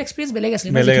সেইটো এক্সপিৰিয়েঞ্চ বেলেগ আছিলে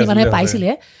যিখিনি মানুহে পাইছিলে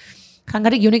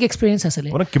সাংঘাতিক ইউনিক এক্সপিৰিয়েঞ্চ আছিলে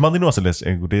কিমান দিনো আছিলে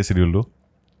গোটেই চিৰিয়েলটো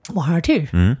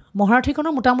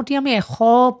মহাৰ্থীখনৰ মোটামুটি আমি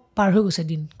 100 পাৰ হৈ গৈছে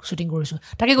দিন শ্বুটিং কৰিছোঁ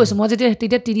তাকে কৈছোঁ মই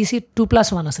যেতিয়া TDC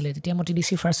 2+1 আছিলে তেতিয়া মই TDC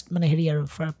ফাৰ্ষ্ট মানে হেৰি আৰু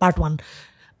পাৰ্ট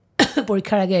 1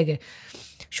 পৰীক্ষাৰ আগে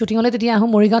শ্বুটিঙলৈ তেতিয়া আহোঁ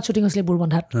মৰিগাঁৱত শ্বুটিং হৈছিলে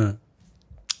বুৰবন্ধাত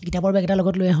কিতাপৰ বেগ এটা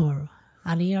লগত লৈ আহোঁ আৰু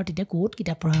আনি আৰু তেতিয়া ক'ত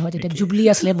কিতাপ পঢ়া হয় তেতিয়া জুবলি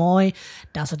আছিলে মই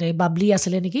তাৰপিছতে বাবলি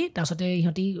আছিলে নেকি তাৰপিছতে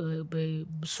ইহঁতি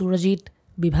সুৰজিত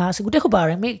বিভা আছে গোটেই সোপা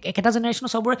আৰু আমি একেটা জেনেৰেশ্যনৰ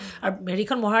চবৰে আৰু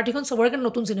হেৰিখন মহাৰথীখন চবৰে কাৰণে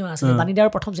নতুন চিনেমা আছিলে বাণীদাৰ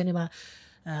প্ৰথম চিনেমা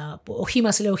অসীম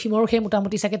আছিলে অসীমৰো সেই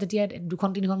মোটামুটি চাগে তেতিয়া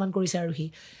 2-3খনমান কৰিছে আৰু সি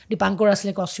দীপাংকৰ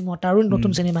আছিলে কষ্টিউমত তাৰো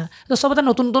নতুন চিনেমা তো চব এটা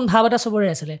নতুন নতুন ভাৱ এটা চবৰে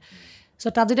আছিলে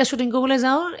চ' তাত যেতিয়া শ্বুটিং কৰিবলৈ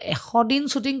যাওঁ 100 দিন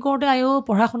শ্বুটিং কৰোঁতে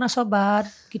পঢ়া শুনা চব বাদ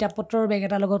কিতাপ পত্ৰৰ বেগ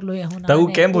এটা লগত লৈ আহোঁ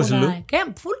কেম্প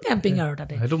ফুল কেম্পিং আৰু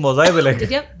তাতে সেইটো মজাই বেলেগ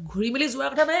তেতিয়া ঘূৰি মেলি যোৱাৰ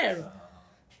কথা নাই আৰু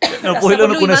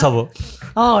কোনে চাব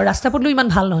ৰাস্তা পদূলি ইমান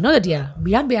ভাল নহয় ন তেতিয়া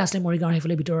বিৰাট বেয়া আছিলে মৰিগাঁৱৰ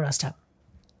সেইফালে ভিতৰৰ ৰাস্তা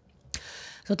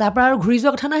চ' তাৰ পৰা আৰু ঘূৰি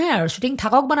যোৱা কথা নাহে আৰু শ্বুটিং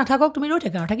থাকক বা নাথাকক তুমি ৰৈ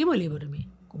থাকা আৰু থাকিবই লাগিব তুমি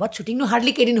ক'ৰবাত শ্বুটিংনো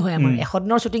হাৰ্ডলি কেইদিন হয় আমাৰ 100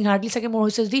 দিনৰ শ্বুটিং হাৰ্ডলি চাগে মোৰ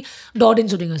হৈছে যদি 10 দিন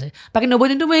শ্বুটিং হৈছে বাকী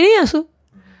 90 দিনটো মই এনেই আছোঁ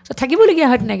চ' থাকিবলগীয়া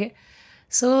হয় তেনেকৈ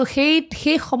চ'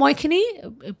 সেই সময়খিনি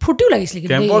ফূৰ্তিও লাগিছিলে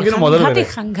কিন্তু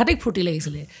সাংঘাতিক ফূৰ্তি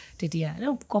লাগিছিলে তেতিয়া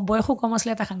কম বয়সো কম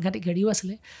আছিলে এটা সাংঘাতিক হেৰিও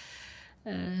আছিলে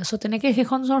চ' তেনেকৈ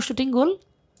সেইখনৰ শ্বুটিং গ'ল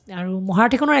আৰু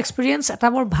মহাৰথীখনৰ এক্সপিৰিয়েঞ্চ এটা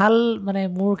বৰ ভাল মানে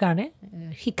মোৰ কাৰণে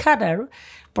শিক্ষা এটা আৰু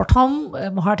প্ৰথম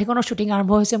মহাৰথীখনৰ শ্বুটিং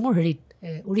আৰম্ভ হৈছে মোৰ হেৰিত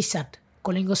উৰিষ্যাত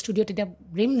কলিংগ ষ্টুডিঅ' তেতিয়া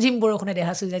ৰিম জিম বৰষুণে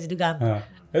দেহা চুই যায় যিটো গান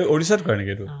উৰিষ্যাত কৰে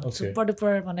নেকি এইটো ছুপাৰ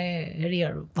ডুপাৰ মানে হেৰি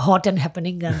আৰু হট এণ্ড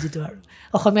হেপেনিং গান যিটো আৰু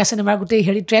অসমীয়া চিনেমাৰ গোটেই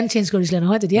হেৰি ট্ৰেণ্ড চেঞ্জ কৰিছিলে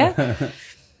নহয় তেতিয়া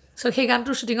চ' সেই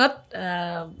গানটোৰ শ্বুটিঙত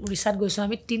উৰিষ্যাত গৈছোঁ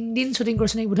আমি 3 দিন শ্বুটিং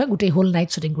কৰিছোঁ নেকি বোধহয় গোটেই হোল নাইট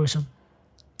শ্বুটিং কৰিছোঁ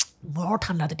বৰ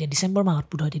ঠাণ্ডা তেতিয়া ডিচেম্বৰ মাহত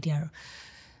বোধহয় তেতিয়া আৰু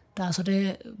তাৰপিছতে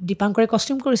দীপাংকৰে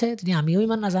কষ্টিউম কৰিছে তেতিয়া আমিও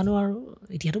ইমান নাজানো আৰু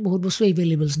এতিয়াতো বহুত বস্তু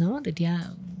এভেইলেবলছ ন তেতিয়া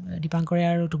দীপাংকৰে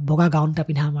আৰু তোক বগা গাউন এটা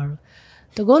পিন্ধাম আৰু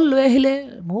তো গ'ল লৈ আহিলে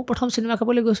ময়ো প্ৰথম চিনেমা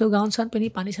খাবলৈ গৈছোঁ গাউন চাউন পিন্ধি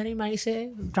পানী চানী মাৰিছে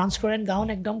ট্ৰান্সপাৰেণ্ট গাউন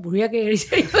একদম বঢ়িয়াকৈ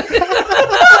এৰিছে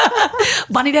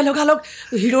বাণীদাই লগালগ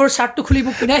হিৰোৰ শ্বাৰ্টটো খুলি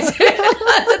মোক পিন্ধাইছে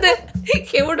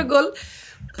সেইবোৰতো গ'ল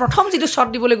প্ৰথম যিটো শ্বট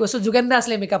দিবলৈ গৈছোঁ যোগেন দা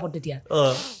আছিলে মেকআপত তেতিয়া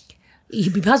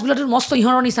বিভাস বোলাটো মস্ত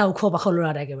ইহঁতৰ নিচিনা ওখ পাখ ল'ৰা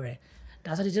এটা একেবাৰে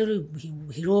তাৰপিছত এতিয়া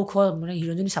হিৰো ওখ মানে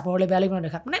হিৰোজনী চাপৰলৈ বেয়া লাগিব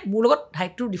দেখাত মানে মোৰ লগত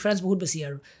হাইটটোৰ ডিফাৰেঞ্চ বহুত বেছি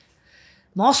আৰু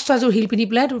মস্ত এযোৰ হিল পিন্ধি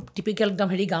পেলাই তোৰ টিপিকেল একদম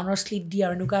হেৰি গাউনৰ শ্লিপ দি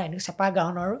আৰু এনেকুৱা চেপা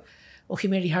গাউন আৰু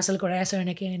অসীমে ৰিহাৰ্চেল কৰাই আছে আৰু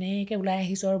এনেকৈ ওলাই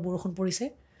আহিছোঁ আৰু বৰষুণ পৰিছে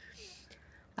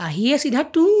আহিয়ে চিধা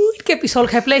টুইটকৈ পিছল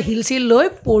খাই পেলাই হিল চিল লৈ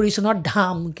পৰিচনত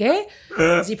ধামকৈ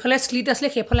যিফালে শ্লিট আছিলে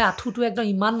সেইফালে আঁঠুটো একদম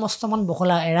ইমান মস্তমান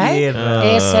বকলা এৰাই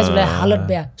তেজ ওলাই হালত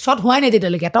বেয়া শ্বট হোৱাই নাই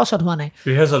তেতিয়ালৈকে এটাও শ্বট হোৱা নাই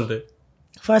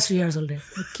ফাৰ্ষ্ট ৰিহাৰ্চেলতে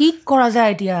কি কৰা যায়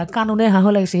এতিয়া কানুনে হাঁহ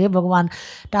লাগিছে হে ভগৱান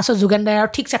তাৰপিছত যোগেন দাই আৰু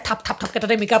ঠিকছে থাপ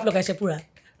তাতে মেকআপ লগাইছে পূৰা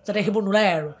যাতে সেইবোৰ নোলায়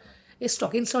আৰু এই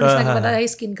ষ্টকিংছৰ নিচিনা কিবা এটা সেই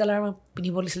স্কিন কালাৰ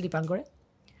পিন্ধিব দিছিল দীপাংকৰে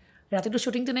ৰাতিটো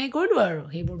শ্বুটিং তেনেকৈ কৰিলোঁ আৰু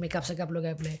সেইবোৰ মেকআপ চেকআপ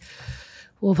লগাই পেলাই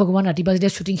ভগৱান ৰাতিপুৱা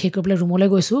যেতিয়া শ্বুটিং শেষ কৰি পেলাই ৰুমলৈ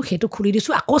গৈছোঁ সেইটো খুলি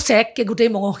দিছোঁ আকৌ চেৰেককৈ গোটেই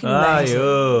মঙহখিনি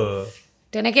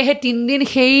তেনেকৈ সেই 3 দিন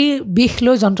সেই বিষ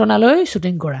লৈ যন্ত্ৰণা লৈ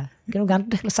শ্বুটিং কৰা কিন্তু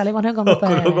গানটো চালে মানুহে গম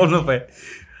নাপায়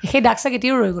সেই দাগ চাগ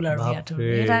এতিয়াও ৰৈ গ'ল আৰু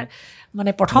এটা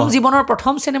মানে প্ৰথম জীৱনৰ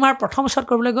প্ৰথম চিনেমাৰ প্ৰথম শ্বট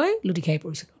কৰিবলৈ গৈ লুটি খাই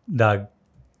পৰিছিলোঁ দাগ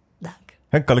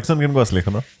কালেকশ্যন কেনেকুৱা আছিলে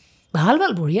এইখনৰ ভাল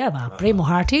বঢ়িয়া বাপৰে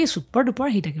মহাৰথী ছুপাৰ ডুপাৰ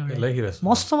হিট একেবাৰে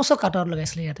মস্ত কাটআউট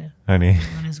লগাইছিলে ইয়াতে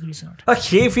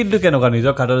সেই ফিল্ডটো কেনেকুৱা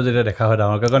নিজৰ কাটআউট যেতিয়া দেখা হয়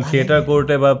ডাঙৰ কাৰণ থিয়েটাৰ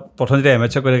কৰোঁতে বা প্ৰথম যেতিয়া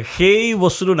এমেচাৰ কৰে সেই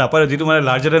বস্তুটো নাপায় যিটো মানে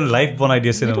লাৰ্জাৰ দেন লাইফ বনাই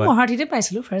দিয়ে চিনেমা মহাৰথীতে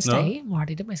পাইছিলোঁ ফাৰ্ষ্ট আহি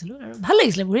মহাৰথীতে পাইছিলোঁ আৰু ভাল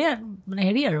লাগিছিলে বঢ়িয়া মানে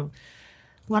হেৰি আৰু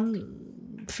ওৱান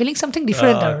ফিলিং চামথিং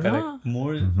ডিফাৰেণ্ট আৰু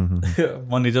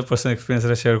মই নিজৰ পাৰ্চনেল এক্সপিৰিয়েঞ্চ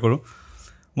এটা শ্বেয়াৰ কৰোঁ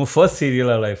মোৰ ফাৰ্ষ্ট চিৰিয়েল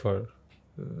আৰু লাইফৰ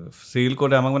চিৰিয়েল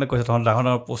কৰোঁতে আমাক মানে কৈছে তহঁত ডাঙৰ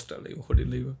পোষ্টাৰ লাগিব সদিন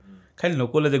লাগিব খালি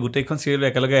নক'লে যে গোটেইখন চিৰিয়েল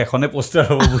একেলগে এখনে পোষ্টাৰ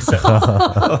হ'ব বুজিছা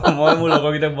মই মোৰ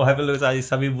লগৰকেইটাক বহাই পেলাই কৈছোঁ আজি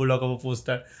চাবি মোৰ লগ হ'ব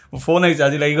পোষ্টাৰ মোৰ ফোন আহিছে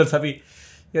আজি লাগি গ'ল চাবি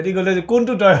সিহঁতি ক'লে যে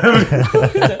কোনটো তই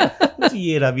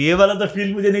ৰাবি এইবাৰ এটা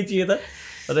ফিল্ড বুজি নেকি এটা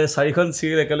তাতে 4খন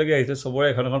চিৰিয়েল একেলগে আহিছে চবৰে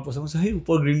এখন পোষ্টাৰ কৈছে সেই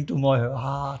ওপৰ গ্ৰীণটো মই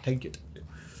হয় থেংক ইউ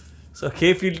চ'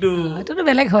 সেই ফিল্ডটো এইটোতো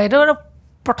বেলেগ হয় এইটো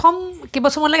প্ৰথম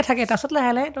কেইবছৰমানলৈকে থাকে তাৰপিছত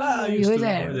লাহে লাহে হৈ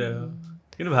যায় আৰু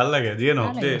কিন্তু ভাল লাগে যিয়ে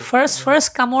নহওক ফাৰ্ষ্ট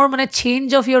কামৰ মানে চেঞ্জ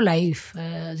অফ ইয়'ৰ লাইফ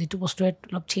যিটো বস্তুৱে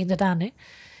অলপ চেঞ্জ এটা আনে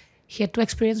সেইটো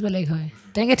এক্সপিৰিয়েঞ্চ বেলেগ হয়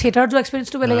তেনেকৈ থিয়েটাৰ যোৱা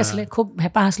এক্সপিৰিয়েঞ্চটো বেলেগ আছিলে খুব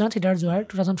হেঁপাহ আছিলে থিয়েটাৰ যোৱাৰ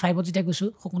 2005 যেতিয়া গৈছোঁ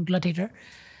শকুন্তলা থিয়েটাৰ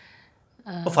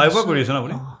 5 কৰিছোঁ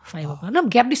আপুনি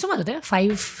 5 গেপ দিছোঁ মাজতে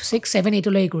 5, 6, 7,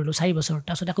 8লৈ কৰিলোঁ 4 বছৰ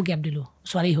তাৰপিছত আকৌ গেপ দিলোঁ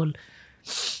ছোৱালী হ'ল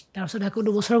তাৰপিছত আকৌ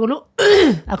 2 বছৰ গ'লোঁ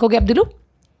আকৌ গেপ দিলোঁ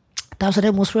তাৰপিছতে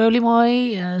মোষ্ট প্ৰবেবলি মই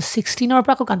 16ৰ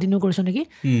পৰা আকৌ কণ্টিনিউ কৰিছোঁ নেকি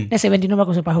নে 17ৰ পৰা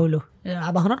কৈছোঁ পাহৰিলোঁ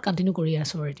আবাহনত কণ্টিনিউ কৰি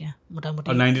আছোঁ আৰু এতিয়া মোটামুটি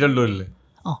 19ত লৈ ল'লে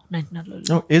 19ত লৈ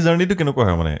ল'লোঁ এই জাৰ্ণিটো কেনেকুৱা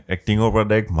হয় মানে এক্টিঙৰ পৰা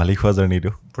ডাইৰেক্ট মালিক হোৱা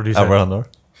জাৰ্ণিটো আবাহনৰ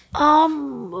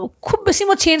খুব বেছি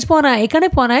মই চেঞ্জ পোৱা নাই এইকাৰণে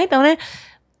পোৱা নাই তাৰমানে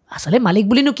আচলতে মালিক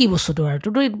বুলিনো কি বস্তুটো আৰু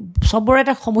তোতো চবৰে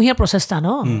এটা সমূহীয়া প্ৰচেষ্টা ন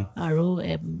আৰু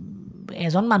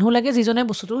এজন মানুহ লাগে যিজনে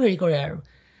বস্তুটো হেৰি কৰে আৰু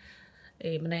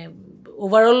এই মানে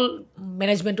অভাৰঅল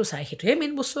মেনেজমেণ্টটো চাই সেইটোৱে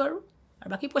মেইন বস্তু আৰু আৰু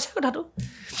বাকী পইচাৰ কথাটো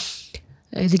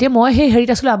যেতিয়া মই সেই হেৰিত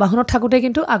আছিলোঁ আবাহনত থাকোঁতে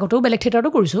কিন্তু আগতেও বেলেগ থিয়েটাৰটো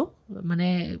কৰিছোঁ মানে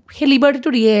সেই লিবাৰ্টিটো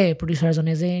দিয়ে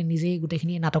প্ৰডিউচাৰজনে যে নিজেই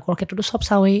গোটেইখিনি নাটকৰ ক্ষেত্ৰতো চব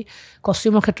চাওঁৱেই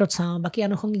কষ্টিউমৰ ক্ষেত্ৰত চাওঁ বাকী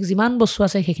আনুষংগিক যিমান বস্তু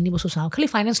আছে সেইখিনি বস্তু চাওঁ খালি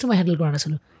ফাইনেন্সটো মই হেণ্ডেল কৰা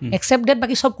নাছিলোঁ এক্সেপ্ট ডেট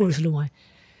বাকী চব কৰিছিলোঁ মই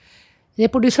যে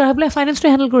প্ৰডিউচাৰ হৈ পেলাই ফাইনেন্সটো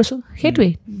হেণ্ডেল কৰিছোঁ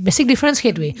সেইটোৱেই বেছিক ডিফাৰেঞ্চ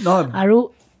সেইটোৱেই আৰু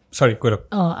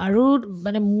আৰু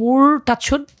মানে মোৰ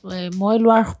টাচত মই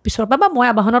লোৱাৰ পিছৰ পৰা বা মই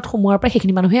আবাহনত সোমোৱাৰ পৰা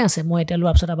সেইখিনি মানুহে আছে মই এতিয়া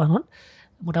লোৱাৰ পিছত আবাহনত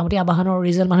মোটামুটি আবাহনৰ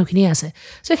অৰিজিনেল মানুহখিনিয়ে আছে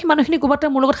চ' সেই মানুহখিনি ক'ৰবাত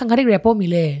মোৰ লগত সাংঘাতিক ৰেপো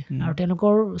মিলে আৰু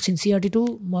তেওঁলোকৰ চিনচিয়াৰিটিটো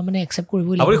মই মানে একচেপ্ট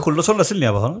কৰিবই লাগিব 16 চন আছিল নি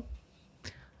আবাহনত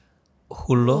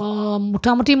 16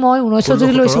 মোটামুটি মই 19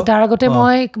 যদি লৈছোঁ তাৰ আগতে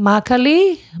মই মা কালী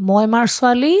মই মাৰ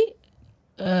ছোৱালী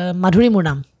মাধুৰী মোৰ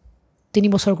নাম 3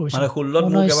 বছৰ কৰিছোঁ মানে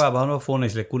 16 মোৰ কেবা আবাহনৰ ফোন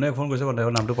আহিছিলে কোনে ফোন কৰিছে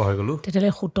কণ্টেক্টৰ নামটো পাহৰি গ'লো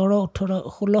তেতিয়ালে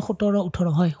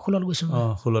 16 হয় 16 গৈছোঁ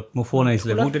 16 মোৰ ফোন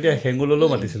আহিছিলে মোক তেতিয়া হেঙ্গুললৈ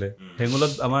মাতিছিলে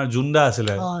হেঙ্গুলত আমাৰ জুন্দা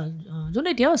আছিলে জুন্দা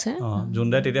এতিয়াও আছে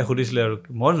জুন্দা তেতিয়া সুধিছিলে আৰু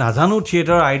মই নাজানো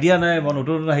থিয়েটাৰৰ আইডিয়া নাই মই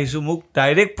নতুন আহিছোঁ মোক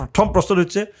ডাইৰেক্ট প্ৰথম প্ৰশ্ন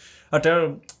সুধিছে আৰু তেওঁৰ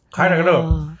খাই থাকে ন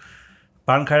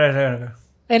পাণ খাই থাকে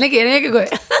এনেকৈ কয়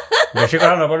বেছি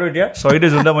কথা নাপালোঁ এতিয়া চৰিতে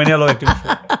জুন্দা মইনা অলপ এক্টিভ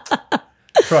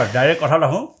ডাইৰেক্ট কথা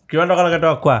নাহোঁ কিমান টকা লাগে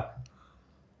তই কোৱা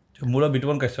মোৰ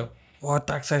বিতুপন কাশ্যপ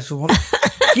তাক চাইছোঁ মই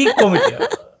কি ক'ম এতিয়া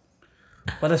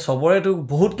মানে চবৰেতো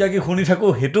বহুত কিবা কি শুনি থাকোঁ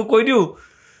সেইটো কৈ দিওঁ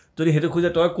যদি সেইটো খোজে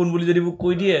তই কোন বুলি যদি মোক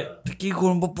কৈ দিয়ে কি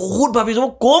কৰিম বহুত ভাবিছোঁ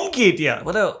মই ক'ম কি এতিয়া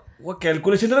মানে মই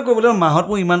কেলকুলেশ্যনটো কৰিবলৈ মাহত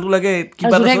মোৰ ইমানটো লাগে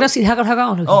কিবা চিধা কথা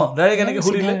ডাইৰেক্ট এনেকৈ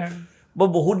সুধিলে মই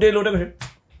বহুত দেৰি লওঁতে কৈছে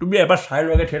তুমি এবাৰ চাই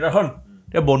লোৱাগৈ থিয়েটাৰখন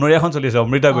এতিয়া বনৰীয়াখন চলি আছে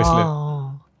অমৃতা গৈছিলে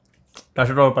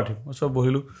তাৰপিছত আৰু পাতিম মই চব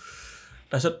বহিলোঁ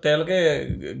তাৰপিছত তেওঁলোকে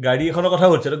গাড়ী এখনৰ কথা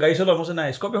সুধিছে গাড়ী চলোৱা মই নাই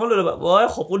স্কৰ্পিঅ'খন লৈ ল'বা মই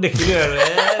সপোন দেখিলোঁ আৰু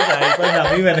গাড়ীৰ পৰা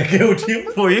নামিম এনেকৈ উঠিম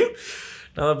পঢ়িম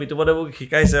তাৰপৰা বিতুপনে মোক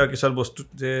শিকাইছে আৰু কিছুমান বস্তু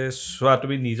যে চোৱা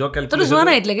তুমি নিজৰ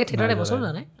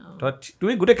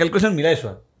তুমি গোটেই কেলকুলেশ্যন মিলাই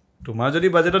চোৱা তোমাৰ যদি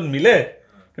বাজেটত মিলে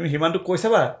তুমি সিমানটো কৈ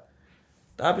চাবা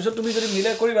তাৰপিছত তুমি যদি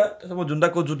মিলাই কৰিবা তাৰপিছত মই যোনটা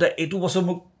কওঁ যোনটা এইটো বছৰ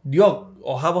মোক দিয়ক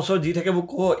অহা বছৰ যি থাকে মোক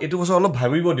কওঁ এইটো বছৰ অলপ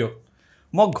ভাবিব দিয়ক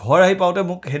মই ঘৰ আহি পাওঁতে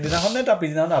মোক সেইদিনাখন নে তাৰ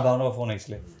পিছদিনাখন আবাহনৰ পৰা ফোন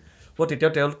আহিছিলে তেতিয়া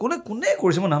তেওঁলোক কোনে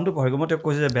কৰিছে মই নামটো পাহৰি গ'ল মই তেওঁক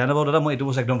কৈছে যে বেয়া নাপাওঁ দাদা মই এইটো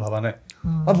বস্তু একদম ভাবা নাই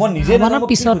মই নিজে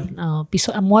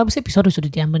পিছত মই অৱশ্যে পিছত হৈছোঁ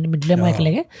তেতিয়া মিডিলে মই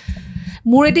একেলগে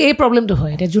মোৰ এতিয়া এই প্ৰব্লেমটো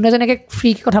হয় এতিয়া যোনে যেনেকৈ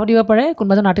ফ্ৰীকৈ কথা পাতিব পাৰে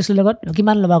কোনোবা এজন আৰ্টিষ্টৰ লগত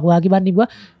কিমান ল'বা কোৱা কিমান নিবা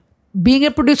বিং এ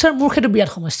প্ৰডিউচাৰ মোৰ সেইটো বিৰাট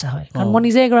সমস্যা হয় কাৰণ মই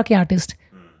নিজে এগৰাকী আৰ্টিষ্ট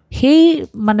সেই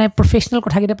মানে প্ৰফেচনেল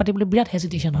কথাকেইটা পাতিবলৈ বিৰাট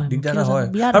হেজিটেশ্যন হয়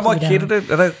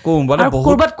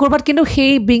ক'ৰবাত কিন্তু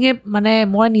সেই বিং এ মানে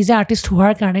মই নিজে আৰ্টিষ্ট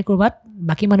হোৱাৰ কাৰণে ক'ৰবাত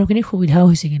বাকী মানুহখিনিৰ সুবিধাও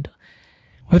হৈছে কিন্তু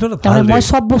তাৰমানে মই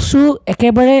চব বস্তু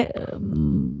একেবাৰে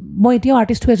মই এতিয়াও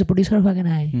আৰ্টিষ্ট হৈ আছোঁ প্ৰডিউচাৰ হোৱাকৈ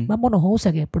নাই বা মই নহওঁ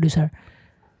চাগে প্ৰডিউচাৰ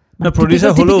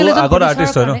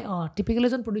টিপিকেল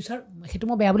এজন প্ৰডিউচাৰ সেইটো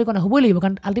মই বেয়া বুলি কোৱা নাই হ'বই লাগিব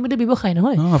কাৰণ আল্টিমেটলি ব্যৱসায়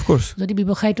নহয় যদি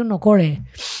ব্যৱসায়টো নকৰে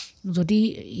যদি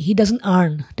হি ডাজন্ট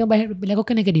আৰ্ণ তেওঁ বেলেগক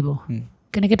কেনেকৈ দিব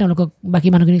কেনেকৈ তেওঁলোকক বাকী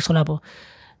মানুহখিনিক চলাব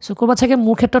চ' ক'ৰবাত চাগে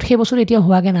মোৰ ক্ষেত্ৰত সেই বস্তুটো এতিয়া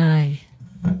হোৱাকৈ নাই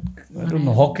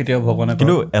নহওক কেতিয়াও ভগৱানে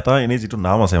কিন্তু এটা এনেই যিটো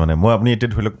নাম আছে মানে মই আপুনি এতিয়া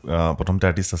ধৰি লওক প্ৰথমতে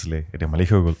আৰ্টিষ্ট আছিলে এতিয়া মালিক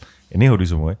হৈ গ'ল এনেই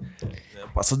সুধিছোঁ মই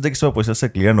পাছত যে কিছুমান পইচা আছে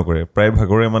ক্লিয়াৰ নকৰে প্ৰায়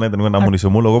ভাগৰে মানে তেনেকুৱা নাম শুনিছোঁ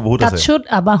মোৰ লগৰ বহুত আছে তাৰপিছত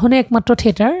আবাহনে একমাত্ৰ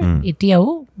থিয়েটাৰ এতিয়াও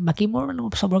বাকী মোৰ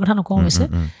চবৰ কথা নকওঁ হৈছে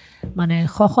মানে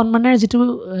সন্মানেৰে যিটো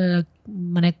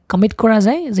মানে কমিট কৰা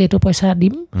যায় যে এইটো পইচা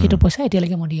দিম সেইটো পইচা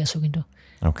এতিয়ালৈকে মই দি আছোঁ কিন্তু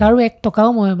কাৰো 1 টকাও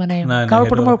মই মানে কাৰো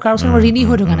ওপৰত মই কাৰো ওচৰত ঋণী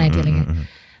হৈ থকা নাই এতিয়ালৈকে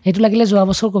সেইটো লাগিলে যোৱা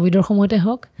বছৰ ক'ভিডৰ সময়তে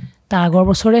হওক তাৰ আগৰ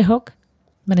বছৰে হওক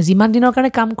মানে যিমান দিনৰ কাৰণে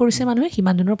কাম কৰিছে মানুহে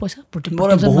সিমান দিনৰ পইচা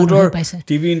বহুতৰ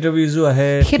টিভি ইণ্টাৰভিউজো আহে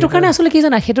সেইটো কাৰণে আচলতে কি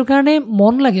জানা সেইটো কাৰণে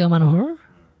মন লাগে মানুহৰ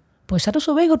পইচাটো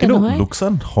চবেই ঘটে নহয়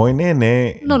লোকচান হয়নে নে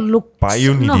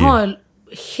নহয়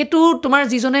সেইটো তোমাৰ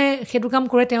যিজনে সেইটো কাম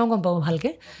কৰে তেওঁ গম পাব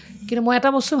ভালকৈ কিন্তু মই এটা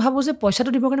বস্তু ভাবোঁ যে পইচাটো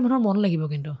দিবৰ কাৰণে মানুহৰ মন লাগিব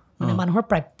কিন্তু মানে মানুহৰ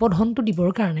প্ৰাপ্য ধনটো দিবৰ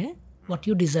কাৰণে what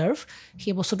you deserve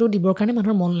সেই বস্তুটো দিবৰ কাৰণে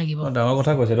মানুহৰ মন লাগিব ডাঙৰ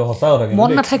কথা কৈছে এইটো সঁচা কথা মন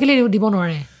নাথাকিলে দিব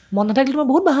নোৱাৰে মন নাথাকিলে তোমাৰ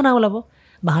বহুত বাহানা ওলাব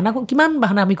বাহানা কিমান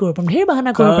বাহানা আমি কৰিব পাৰিম ঢেৰ বাহানা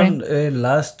কৰিব পাৰিম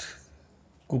লাষ্ট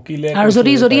কুকিলে আৰু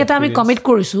যদি এটা আমি কমিট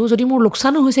কৰিছোঁ যদি মোৰ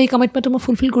লোকচানো হৈছে সেই কমিটমেণ্টটো মই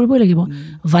ফুলফিল কৰিবই লাগিব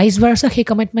ভাইচ ভাৰ্চা সেই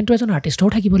কমিটমেণ্টটো এজন আৰ্টিষ্টৰো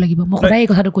থাকিব লাগিব মই সদায় এই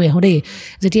কথাটো কৈ আহোঁ দেই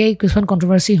যেতিয়া কিছুমান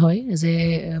কণ্ট্ৰভাৰ্চি হয় যে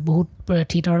বহুত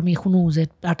থিয়েটাৰ আমি শুনো যে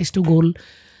আৰ্টিষ্টটো গ'ল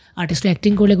আৰ্টিষ্টটো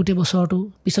এক্টিং কৰিলে গোটেই বছৰটো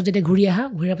পিছত যেতিয়া ঘূৰি অহাৰ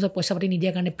পিছত পইচা পাতি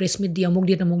নিদিয়াৰ কাৰণে প্ৰেছ মিট দিয়ে অমুক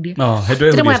দিয়ে তমুক দিয়ে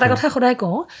তেতিয়া মই এটা কথা সদায়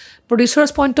কওঁ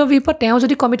প্ৰডিউচাৰ্ছ পইণ্ট অফ ভিউৰ পৰা তেওঁ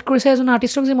যদি কমিট কৰিছে এজন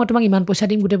আৰ্টিষ্টক যে মই তোমাক ইমান পইচা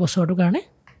দিম গোটেই বছৰটোৰ কাৰণে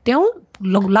তেওঁ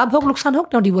লাভ হওক লোকচান হওক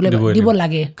তেওঁ দিব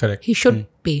লাগে হি শুড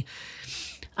পে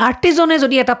আৰ্টিষ্টজনে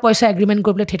যদি এটা পইচা এগ্ৰিমেণ্ট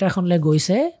কৰি পেলাই থিয়েটাৰখনলৈ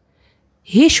গৈছে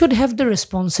he should have the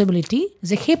responsibility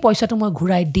যে সেই পইচাটো মই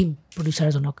ঘূৰাই দিম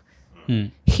প্ৰডিউচাৰজনক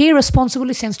সেই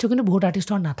ৰেছপনচিবিলিটি চেঞ্চটো কিন্তু বহুত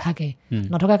আৰ্টিষ্টৰ নাথাকে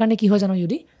নথকাৰ কাৰণে কি হয় জানো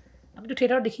যদি আমিতো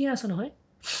থিয়েটাৰত দেখিয়ে আছোঁ নহয়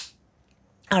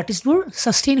আৰ্টিষ্টবোৰ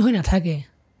ছাষ্টেইন হৈ নাথাকে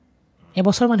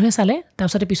এবছৰ মানুহে চালে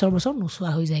তাৰপিছতে পিছৰ বছৰ নোচোৱা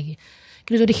হৈ যায়গৈ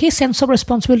কিন্তু যদি সেই চেন্স অফ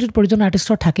ৰেছপনচিবিলিটিত প্ৰতিজন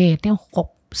আৰ্টিষ্টৰ থাকে তেওঁ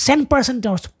 100%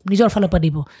 তেওঁৰ নিজৰ ফালৰ পৰা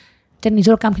দিব তেওঁ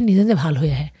নিজৰ কামখিনি নিজে নিজে ভাল হৈ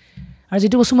আহে আৰু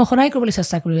যিটো বস্তু মই সদায় কৰিবলৈ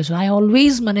চেষ্টা কৰি আছোঁ আই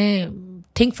অলৱেজ মানে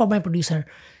থিংক ফৰ মাই প্ৰডিউচাৰ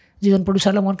যিজন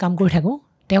প্ৰডিউচাৰৰ লগত মই কাম কৰি থাকোঁ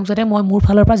তেওঁক যাতে মই মোৰ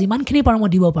ফালৰ পৰা যিমানখিনি পাৰোঁ মই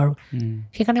দিব পাৰোঁ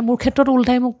সেইকাৰণে মোৰ ক্ষেত্ৰত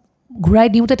ওলটাই মোক ঘূৰাই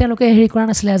দিওঁতে তেওঁলোকে হেৰি কৰা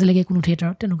নাছিলে আজিলৈকে কোনো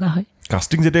থিয়েটাৰত তেনেকুৱা হয়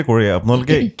কাষ্টিং যেতিয়া কৰে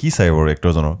আপোনালোকে কি চাই বাৰু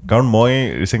এক্টৰজনৰ কাৰণ মই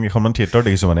ৰিচেণ্ট কেইখনমান থিয়েটাৰ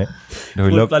দেখিছোঁ মানে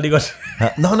ধৰি লওক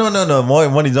নহয়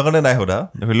মই নিজৰ কাৰণে নাই সোধা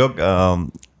ধৰি লওক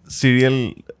চিৰিয়েল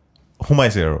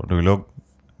সোমাইছে আৰু ধৰি লওক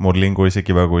মডেলিং কৰিছে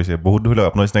কিবা কৰিছে বহুত ধৰি লওক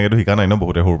আপোনাৰ নিচিনাকেতো শিকা নাই ন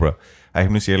বহুতে সৰুৰ পৰা আহি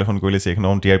পিনি চিৰিয়েল এখন কৰিলে সেইখন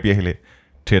TRP আহিলে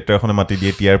থিয়েটাৰ এখনে মাতি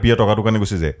দিয়ে TRP টকাটো কাৰণে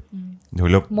গুচি যায় ধৰি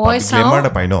লওক গ্লেমাৰ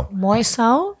নাপায় ন মই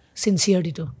চাওঁ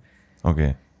চিনচিয়াৰিটিটো অ'কে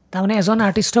তাৰমানে এজন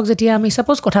আৰ্টিষ্টক যেতিয়া আমি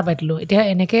ছাপ'জ কথা পাতিলোঁ এতিয়া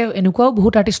এনেকুৱাও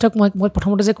বহুত আৰ্টিষ্টক মই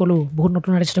প্ৰথমতে যে ক'লোঁ বহুত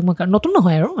নতুন আৰ্টিষ্টক মই নতুন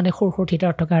নহয় আৰু মানে সৰু সৰু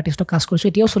থিয়েটাৰত থকা আৰ্টিষ্টক কাষ্ট কৰিছোঁ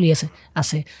এতিয়াও চলি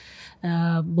আছে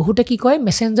বহুতে কি কয়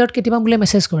মেছেঞ্জাৰত কেতিয়াবা মোলৈ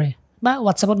মেছেজ কৰে বা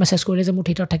হোৱাটছআপত মেছেজ কৰিলে যে মোৰ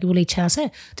থিয়েটাৰত থাকিবলৈ ইচ্ছা আছে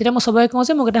তেতিয়া মই সবকে কওঁ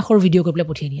যে মোক এটা সৰু ভিডিঅ' কৰি পেলাই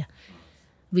পঠিয়াই দিয়া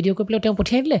ভিডিঅ' কৰি পেলাই তেওঁ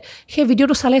পঠিয়াই দিলে সেই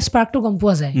ভিডিঅ'টো চালে স্পাৰ্কটো গম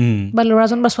পোৱা যায় বা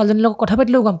ল'ৰাজন বা ছোৱালীজনীৰ লগত কথা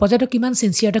পাতিলেও গম পোৱা যায় এইটো কিমান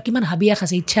চিনচিয়াৰ এটা কিমান হাবিয়াস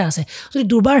আছে ইচ্ছা আছে যদি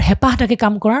দুবাৰ হেঁপাহ থাকে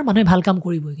কাম কৰাৰ মানুহে ভাল কাম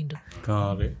কৰিবই কিন্তু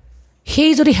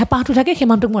সেই যদি হেঁপাহটো থাকে সেই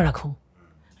মানুহটোক মই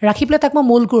ৰাখি পেলাই তাক মই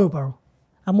মোল্ড কৰিব পাৰোঁ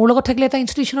আৰু মোৰ লগত থাকিলে এটা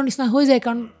ইনষ্টিটিউশ্যনৰ নিচিনা হৈ যায়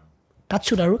কাৰণ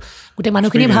তাতছোত আৰু গোটেই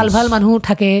মানুহখিনি ভাল ভাল মানুহ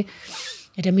থাকে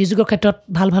এতিয়া মিউজিকৰ ক্ষেত্ৰত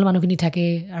ভাল ভাল মানুহখিনি থাকে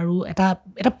আৰু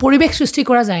এটা পৰিৱেশ সৃষ্টি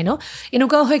কৰা যায় ন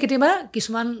এনেকুৱাও হয় কেতিয়াবা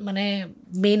কিছুমান মানে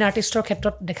মেইন আৰ্টিষ্টৰ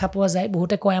ক্ষেত্ৰত দেখা পোৱা যায়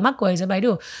বহুতে আমাক কয় যে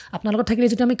বাইদেউ আপোনাৰ লগত থাকিলে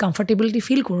যিটো আমি কমফৰ্টেবিলিটি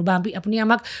ফিল কৰোঁ বা আপুনি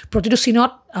আমাক প্ৰতিটো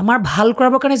চিনত আমাৰ ভাল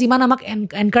কৰাবৰ কাৰণে যিমান আমাক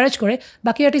এনকাৰেজ কৰে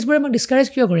বাকী আৰ্টিষ্টবোৰে আমাক ডিছকাৰেজ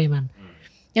কিয় কৰে ইমান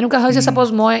এনেকুৱা হয় যে ছাপ'জ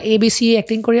মই ABC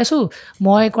এক্টিং কৰি আছোঁ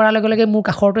মই কৰাৰ লগে লগে মোৰ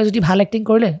কাষৰটোৱে যদি ভাল এক্টিং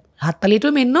কৰিলে হাততালিটো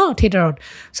মেইন ন থিয়েটাৰত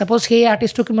ছাপ'জ সেই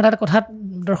আৰ্টিষ্টটো কিবা এটা কথাত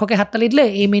দৰ্শকে হাততালি দিলে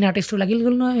এই মেইন আৰ্টিষ্টটো লাগিল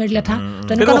গ'ল নহয় হেৰি লেঠা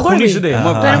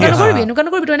এনেকুৱা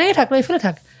নকৰিবি তই এনেকৈ থাক তই এইফালে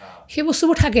থাক সেই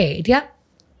বস্তুবোৰ থাকে এতিয়া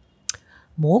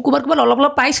ময়ো ক'ৰবাত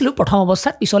অলপ পাইছিলোঁ প্ৰথম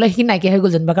অৱস্থাত পিছলৈ সেইখিনি নাইকিয়া হৈ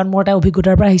গ'ল যেনিবা কাৰণ মই এটা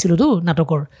অভিজ্ঞতাৰ পৰা আহিছিলোঁতো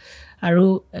নাটকৰ আৰু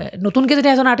নতুনকৈ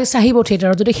যেতিয়া এজন আৰ্টিষ্ট আহিব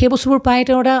থিয়েটাৰত যদি সেই বস্তুবোৰ পায়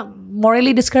তেওঁ এটা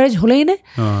মৰেলি ডিছকাৰেজ হ'লেই নে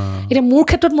এতিয়া মোৰ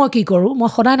ক্ষেত্ৰত মই কি কৰোঁ মই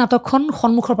সদায় নাটকখন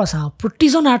সন্মুখৰ পৰা চাওঁ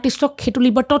প্ৰতিজন আৰ্টিষ্টক সেইটো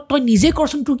লিবাৰ্টত তই নিজে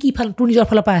কৰচোন তোৰ নিজৰ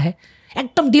ফালৰ পৰা আহে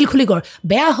একদম দিল খুলি কৰ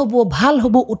বেয়া হ'ব ভাল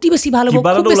হ'ব অতি বেছি ভাল হ'ব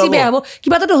খুব বেছি বেয়া হ'ব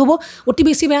কিবা এটাতো হ'ব অতি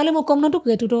বেছি বেয়া হ'লে মই ক'ম ন তোক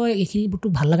এইটো তই এইখিনি বস্তু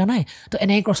ভাল লগা নাই তই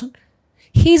এনেকৈ কৰচোন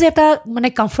সেই যে এটা মানে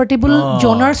কমফৰ্টেবল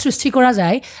জ'নাৰ সৃষ্টি কৰা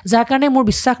যায় যাৰ কাৰণে মোৰ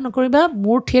বিশ্বাস নকৰিবা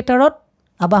মোৰ থিয়েটাৰত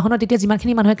আবাহনত এতিয়া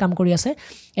যিমানখিনি মানুহে কাম কৰি আছে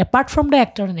apart from the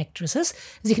actor and এক্ট্ৰেছেছ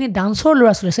যিখিনি ডান্সৰ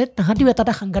ল'ৰা ছোৱালী আছে তাহাঁতিও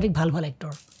এটা সাংঘাতিক ভাল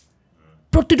এক্টৰ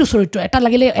প্ৰতিটো চৰিত্ৰ এটা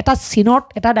লাগিলে এটা চিনত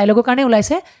এটা ডাইলগৰ কাৰণে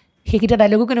ওলাইছে সেইকেইটা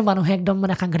ডাইলগো কিন্তু মানুহে একদম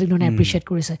মানে সাংঘাতিক ধৰণে এপ্ৰিচিয়েট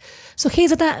কৰিছে চ' সেই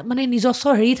যে এটা মানে নিজস্ব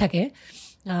হেৰি থাকে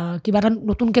কিবা এটা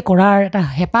নতুনকৈ কৰাৰ এটা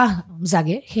হেঁপাহ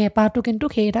জাগে সেই হেঁপাহটো কিন্তু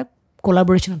সেই এটা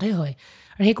কলাবৰেশ্যনতহে হয়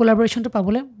আৰু সেই কলাবৰেশ্যনটো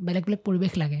পাবলৈ বেলেগ বেলেগ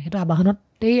পৰিৱেশ লাগে সেইটো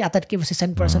আবাহনতেই আটাইতকৈ বেছি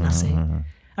 100% আছে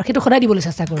আৰু সেইটো সদায় দিবলৈ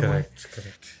চেষ্টা কৰোঁ মই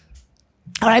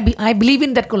আৰু আই বিলিভ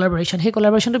ইন ডেট কলাবৰেশ্যন সেই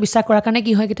কলাবৰেশ্যনটো বিশ্বাস কৰাৰ কাৰণে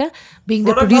কি হয় কেইটা being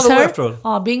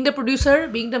the producer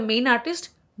being the main artist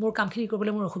মোৰ কামখিনি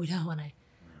কৰিবলৈ মোৰ অসুবিধা হোৱা নাই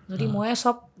যদি মই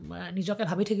চব নিজকে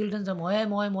ভাবি থাকিলোহেঁতেন যে মই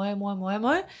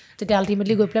তেতিয়া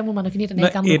আল্টিমেটলি গৈ পেলাই মোৰ মানুহখিনি তেনেকৈ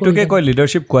কাম কৰিব এইটোকে কয়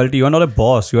leadership quality U are not a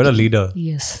boss U R A leader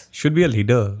Yes should B A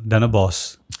leader then এ বছ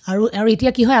আৰু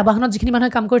এতিয়া কি হয় আবাহনত যিখিনি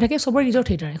মানুহে কাম কৰি থাকে চবৰে নিজৰ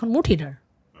থিয়েটাৰ এখন মোৰ থিয়েটাৰ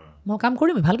মই কাম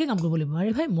কৰিম ভালকৈ কাম কৰিব লাগিব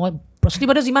আৰে ভাই মই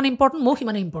প্ৰস্তুতিবাদে যিমান ইম্পৰ্টেণ্ট ময়ো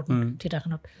সিমানে ইম্পৰ্টেণ্ট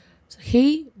থিয়েটাৰখনত সেই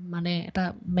মানে এটা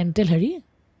মেণ্টেল হেৰি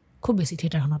খুব বেছি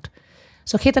থিয়েটাৰখনত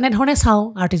চ' সেই তেনেধৰণে চাওঁ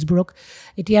আৰ্টিষ্টবোৰক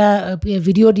এতিয়া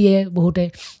ভিডিঅ' দিয়ে বহুতে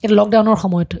এতিয়া লকডাউনৰ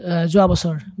সময়ত যোৱা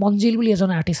বছৰ মঞ্জিল বুলি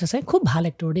এজন আৰ্টিষ্ট আছে খুব ভাল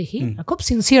এক্টৰ দেই সি খুব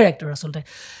চিনচিয়াৰ এক্টৰ আচলতে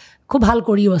খুব ভাল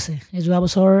কৰিও আছে যোৱা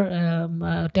বছৰ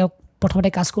তেওঁক প্ৰথমতে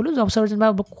কাষ্ট কৰিলোঁ যোৱা বছৰ যেনিবা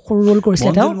সৰু ৰোল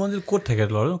কৰিছিলে তেওঁ ক'ত থাকে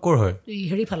ক'ৰ হয়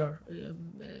হেৰি ফালৰ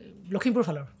লখিমপুৰ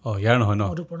ফালৰ ইয়াৰ নহয় ন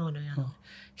মধুপুৰ নহয়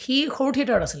সি সৰু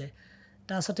থিয়েটাৰত আছিলে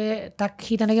তাৰপাছতে তাক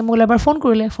সি তেনেকৈ মোক এবাৰ ফোন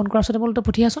কৰাৰ পাছতে মই তই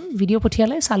পঠিয়াচোন ভিডিঅ'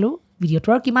 পঠিয়ালে চালোঁ ভিডিঅ'টো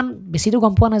আৰু কিমান বেছিটো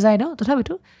গম পোৱা নাযায় ন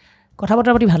তথাপিতো কথা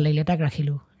বতৰা পাতি ভাল লাগিলে তাক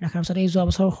ৰাখিলোঁ ৰখাৰ পাছতে এই যোৱা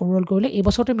বছৰ সৰু ৰোল কৰিলে এই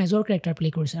বছৰতে মেজৰ কেৰেক্টাৰ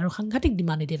প্লে' কৰিছে আৰু সাংঘাতিক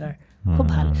ডিমাণ্ড এতিয়া তাৰ খুব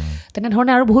ভাল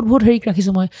তেনেধৰণে আৰু বহুত হেৰিক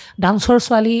ৰাখিছোঁ মই ডান্সৰ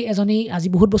ছোৱালী এজনী আজি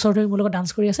বহুত বছৰ ধৰি মোৰ লগত ডান্স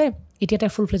কৰি আছে এতিয়া তাই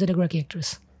ফুল ফ্লেজেড এগৰাকী এক্ট্ৰেছ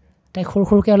তাই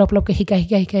সৰুকৈ অলপকৈ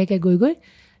শিকাই গৈ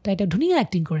তাই এতিয়া ধুনীয়া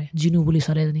এক্টিং কৰে জিনু বুলি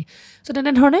ছোৱালী এজনী চ'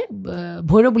 তেনেধৰণে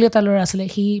ভৈৰৱ বুলি এটা ল'ৰা আছিলে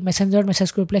সি মেছেঞ্জাৰত মেছেজ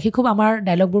কৰি পেলাই সি খুব আমাৰ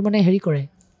ডাইলগবোৰ মানে হেৰি কৰে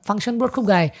ফাংচনবোৰত খুব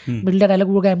গায় মিডিয়া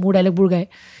ডাইলগবোৰ গায় মোৰ ডাইলগবোৰ গায়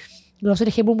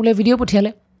তাৰপিছতে সেইবোৰ মোলৈ ভিডিঅ' পঠিয়াৰ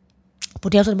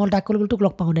পিছত মই তাক ক'লোঁ তোক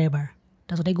লগ পাওঁ দে এবাৰ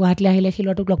তাৰপিছতে গুৱাহাটীলৈ আহিলে সেই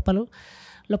ল'ৰাটোক লগ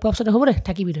পোৱাৰ পিছতে হ'ব দে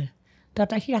থাকিবি তই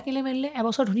তাত সি ৰাখিলে মেলিলে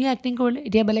এবছৰ ধুনীয়া এক্টিং কৰিলে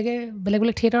এতিয়া বেলেগ বেলেগ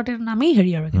থিয়েটাৰত নামেই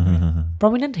হেৰি আৰু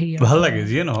প্ৰমিনেণ্ট হেৰি ভাল লাগে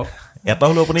যিয়ে নহওক এটা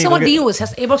হ'লেও আপুনি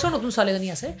এইবছৰ নতুন ছোৱালীজনী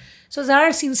আছে চ' যাৰ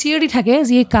চিনচিয়াৰলি থাকে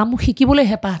যিয়ে কাম শিকিবলৈ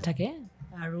হেঁপাহ থাকে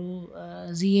আৰু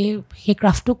যিয়ে সেই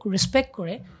ক্ৰাফ্টটোক ৰেচপেক্ট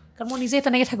কৰে কাৰণ মই নিজে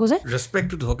তেনেকৈ থাকোঁ যে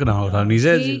ৰেচপেক্টটো ধৰক নহয় কথা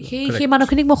নিজে সেই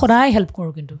মানুহখিনিক মই সদায় হেল্প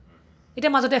কৰোঁ কিন্তু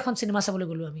এতিয়া মাজতে এখন চিনেমা চাবলৈ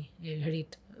গ'লোঁ আমি হেৰিত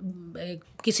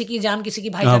কিচি কি জান কিচি কি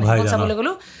ভাই জান চাবলৈ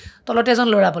গ'লোঁ তলতে এজন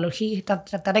ল'ৰা পালোঁ সি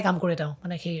তাতে কাম কৰে তেওঁ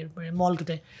মানে সেই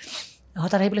মলটোতে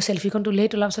হঠাৎ আহি পেলাই চেল্ফিখন তুলি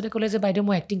তোলাৰ পিছতে ক'লে যে বাইদেউ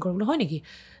মই এক্টিং কৰোঁ বোলো হয় নেকি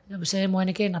তাৰপিছত মই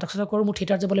এনেকৈ নাটক চাটক কৰোঁ মোৰ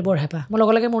থিয়েটাৰত যাবলৈ বৰ হেঁপাহ মই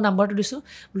লগে লগে মোৰ নাম্বাৰটো দিছোঁ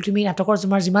বোলো তুমি নাটকৰ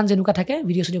তোমাৰ যিমান যেনেকুৱা থাকে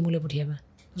ভিডিঅ' চিডিঅ' মোলৈ পঠিয়াবা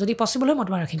যদি পচিবল হয় মই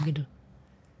তোমাক ৰাখিম কিন্তু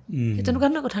তেনেকুৱা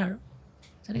ধৰণৰ কথা আৰু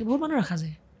তেনেকৈ বহুত মানুহ ৰখা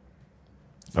যায়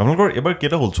আপোনালোকৰ এবাৰ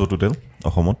কেইটা হ'ল শ্ব' টোটেল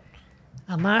অসমত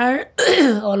আমাৰ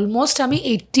অলমষ্ট আমি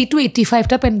 80 to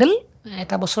 85টা পেণ্ডেল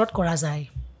এটা বছৰত কৰা যায়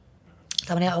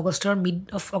তাৰমানে আগষ্টৰ মিড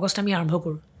অফ আগষ্ট আমি আৰম্ভ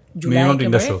কৰোঁ জুলাই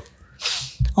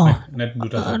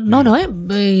নহয়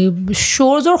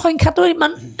শ্ব'জৰ সংখ্যাটো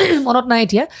ইমান মনত নাই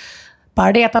এতিয়া পাৰ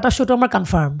ডে এটা শ্ব'টো আমাৰ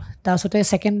কনফাৰ্ম তাৰপিছতে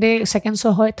ছেকেণ্ড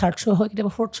শ্ব' হয় থাৰ্ড শ্ব' হয়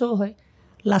কেতিয়াবা ফ'ৰ্থ শ্ব' হয়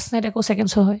লাষ্ট নাইট আকৌ ছেকেণ্ড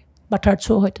শ্ব' হয় বা থাৰ্ড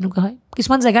শ্ব' হয় তেনেকুৱা হয়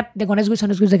কিছুমান জেগাত গণেশগুৰি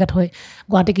চনেশগুৰি জেগাত হয়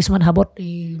গুৱাহাটী কিছুমান হাবত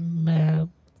এই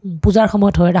পূজাৰ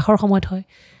সময়ত হয় ৰাসৰ সময়ত হয়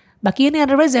বাকী এনেই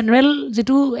আদাৰৱাইজ জেনেৰেল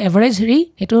যিটো এভাৰেজ হেৰি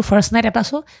সেইটো ফাৰ্ষ্ট নাইট এটা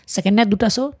শ্ব' ছেকেণ্ড নাইট দুটা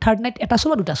শ্ব' থাৰ্ড নাইট এটা শ্ব'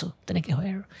 বা দুটা শ্ব' তেনেকৈ হয়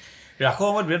আৰু ৰাসৰ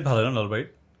সময়ত বিৰাট ভাল হয় ন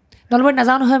নলবাৰীত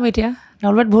নাযাওঁ নহয় আমি এতিয়া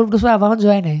নলবাৰীত বহুত বছৰ আৱাহনত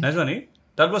যোৱাই নাই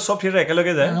তাত চব থিয়েটাৰ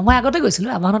একেলগে যায় মই আগতে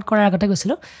গৈছিলোঁ আৱাহনত কৰাৰ আগতে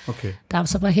গৈছিলোঁ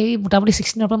তাৰপিছৰ পৰা সেই মোটামুটি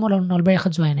 16ৰ পৰা মই নলবাৰী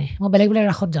ৰাসত যোৱাই নাই মই বেলেগ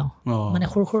ৰাসত যাওঁ মানে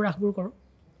সৰু সৰু ৰাসবোৰ কৰোঁ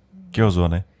কিয় যোৱা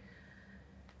নাই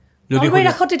নলবাৰী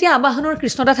ৰাসত তেতিয়া আৱাহনৰ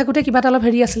কৃষ্ণদা থাকোঁতে কিবা এটা অলপ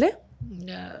হেৰি আছিলে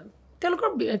তেওঁলোকৰ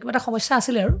কিবা এটা সমস্যা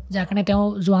আছিলে আৰু যাৰ কাৰণে তেওঁ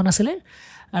যোৱা নাছিলে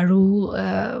আৰু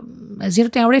যিহেতু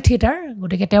তেওঁৰে থিয়েটাৰ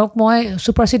গতিকে তেওঁক মই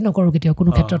ছুপাৰচিড নকৰোঁ কেতিয়াও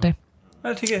কোনো ক্ষেত্ৰতে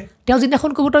তেওঁ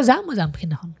যিদিনাখন ক'ব তই মই যাম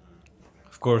সেইদিনাখন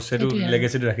অফক'ৰ্ছ সেইটো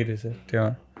লেগেচিটো ৰাখি থৈছে তেওঁ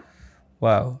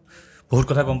ৱাও বহুত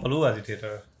কথা গম পালোঁ আজি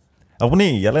থিয়েটাৰ আপুনি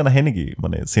ইয়ালৈ নাহে নেকি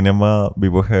মানে চিনেমা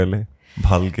ব্যৱসায়লৈ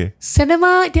ভালকৈ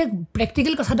চিনেমা এতিয়া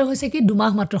প্ৰেক্টিকেল কথাটো হৈছে কি 2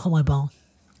 মাহ মাত্ৰ সময় পাওঁ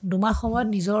 2 মাহ সময়ত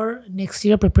নিজৰ নেক্সট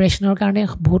ইয়েৰ প্ৰিপেৰেশ্যনৰ কাৰণে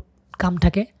বহুত কাম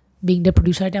থাকে বিং দ্য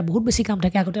প্ৰডিউচাৰ এতিয়া বহুত বেছি কাম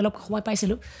থাকে আগতে অলপ সময়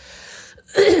পাইছিলোঁ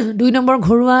 2 নম্বৰ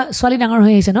ঘৰুৱা ছোৱালী ডাঙৰ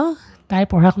হৈ আহিছে ন তাইৰ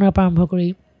পঢ়া শুনাৰ পৰা আৰম্ভ কৰি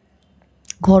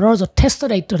ঘৰৰ যথেষ্ট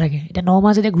দায়িত্ব থাকে এতিয়া 9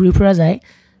 মাহ যেতিয়া ঘূৰি ফুৰা যায়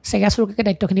চেগা চুৰুকাকৈ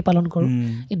দায়িত্বখিনি পালন কৰোঁ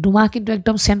এই 2 মাহ কিন্তু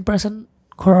একদম 100%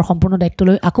 ঘৰৰ সম্পূৰ্ণ দায়িত্ব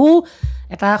লৈ আকৌ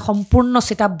এটা সম্পূৰ্ণ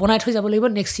ছেটআপ বনাই থৈ যাব লাগিব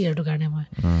নেক্সট ইয়েৰটোৰ কাৰণে মই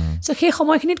চ' সেই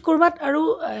সময়খিনিত ক'ৰবাত আৰু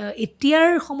এতিয়াৰ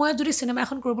সময়ত যদি চিনেমা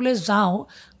এখন কৰিবলৈ যাওঁ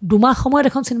 2 মাহ সময়ত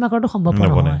এখন চিনেমা কৰাটো সম্ভৱ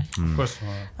নহয়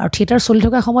আৰু থিয়েটাৰ চলি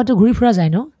থকা সময়তো ঘূৰি ফুৰা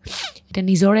যায় ন এতিয়া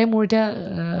নিজৰে মোৰ এতিয়া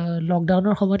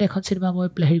লকডাউনৰ সময়ত এখন চিনেমা মই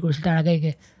হেৰি কৰিছিলোঁ তাৰ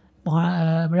আগে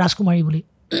ৰাজকুমাৰী বুলি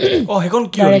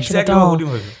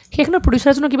সেইখনৰ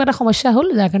প্ৰডিউচাৰজনৰ কিবা এটা সমস্যা হ'ল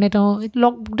যাৰ কাৰণে তেওঁ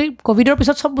গোটেই ক'ভিডৰ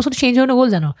পিছত চব বস্তু চেঞ্জ হৈ নগ'ল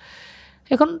জানো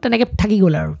সেইখন তেনেকৈ থাকি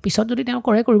গ'ল আৰু পিছত যদি তেওঁ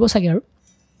কৰিব চাগে আৰু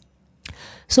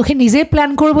চ' সেই নিজে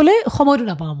প্লেন কৰিবলৈ সময়টো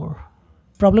নাপাওঁ মোৰ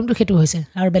প্ৰব্লেমটো সেইটো হৈছে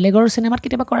আৰু বেলেগৰ চিনেমাত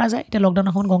কেতিয়াবা কৰা যায় এতিয়া লকডাউন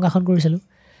এখন গংগাখন কৰিছিলোঁ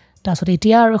তাৰপিছত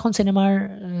এতিয়া আৰু এখন চিনেমাৰ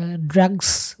ড্ৰাগছ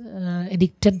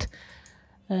এডিক্টেড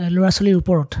ল'ৰা ছোৱালীৰ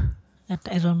ওপৰত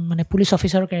এজন মানে পুলিচ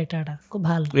অফিচাৰৰ কেৰেক্টাৰ এটা খুব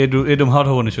ভাল এইটো মাহত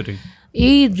হ'ব নি শ্বুটিং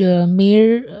এই মে'ৰ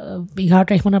 11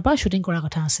 তাৰিখমানৰ পৰা শ্বুটিং কৰাৰ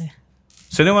কথা আছে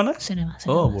চিনেমা না চিনেমা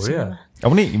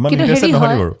আপুনি ইমান ইণ্টাৰেষ্টেড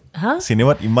নহয় বাৰু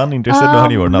চিনেমাত ইমান ইণ্টাৰেষ্টেড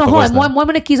নহয় মই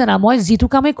মানে কি জানা মই যিটো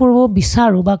কামেই কৰিব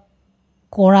বিচাৰোঁ বা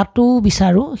কৰাটো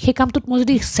বিচাৰোঁ সেই কামটোত মই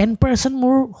যদি 100%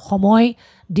 মোৰ সময়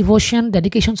ডিভ'শ্যন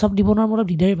ডেডিকেশ্যন চব দিব নোৱাৰোঁ মই অলপ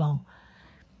দিগদাৰি পাওঁ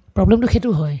প্ৰব্লেমটো সেইটো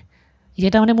হয়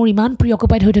এতিয়া তাৰমানে মোৰ ইমান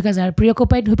প্ৰিঅকুপাইড হৈ থকা যায়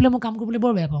প্ৰিঅকুপাইড হৈ পেলাই মই কাম কৰিবলৈ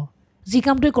বৰ বেয়া পাওঁ যি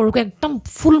কামটোৱে কৰোঁ একদম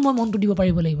ফুল মই মনটো দিব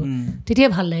পাৰিব লাগিব তেতিয়াই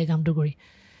ভাল লাগে কামটো কৰি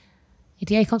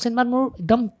এতিয়া এইখন চিনেমাত মোৰ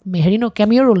একদম হেৰি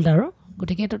কেমিঅ' ৰোল আৰু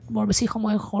গতিকে এইটোত বৰ বেছি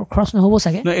সময় খৰচ নহ'ব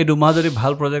চাগে এই 2 মাহ যদি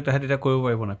ভাল প্ৰজেক্ট আহে তেতিয়া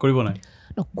কৰিব নাই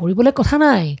কৰিবলৈ কথা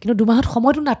নাই কিন্তু 2 মাহত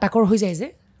সময়টো নাটাকৰ হৈ যায় যে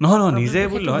নহয় নিজে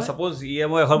বুলি নহয় ছাপ'জ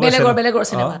বেলেগৰ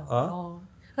চিনেমা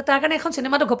তাৰ কাৰণে এখন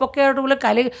চিনেমাটো ঘপককৈ আৰু বোলে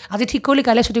কাইলৈ আজি ঠিক কৰিলি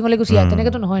কাইলৈ শ্বুটিঙলৈ গুচি আহে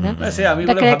তেনেকৈতো নহয় না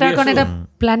কেৰেক্টাৰৰ কাৰণে এটা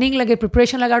প্লেনিং লাগে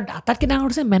প্ৰিপেৰেশ্যন লাগে আৰু আটাইতকৈ ডাঙৰ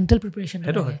হৈছে মেণ্টেল প্ৰিপেৰেশ্যন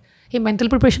লাগে সেই মেণ্টেল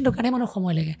প্ৰিপেৰেশ্যনটোৰ কাৰণে মানুহৰ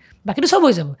সময় লাগে বাকীটো চব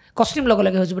হৈ যাব কষ্টিউম লগে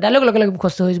হৈ যাব ডাইলগ লগে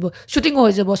মুখস্থ হৈ যাব শ্বুটিঙো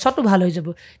হৈ যাব শ্বটো ভাল হৈ যাব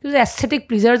কিন্তু এস্থেটিক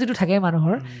প্লিজাৰ যিটো থাকে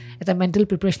মানুহৰ এটা মেণ্টেল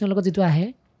প্ৰিপেৰেশ্যনৰ লগত যিটো আহে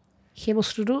সেই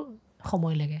বস্তুটো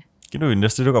সময় লাগে কিন্তু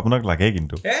ইণ্ডাষ্ট্ৰিটোক আপোনাক লাগে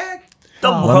কিন্তু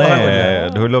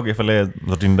ধৰি লওক এইফালে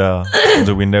যতীন দা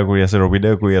জুবিন দা কৰি আছে ৰবি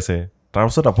দাও কৰি আছে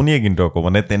তাৰপিছত আপুনিয়ে কিন্তু আকৌ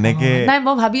মানে তেনেকৈ নাই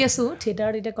মই ভাবি আছোঁ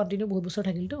থিয়েটাৰত এতিয়া কণ্টিনিউ বহুত বছৰ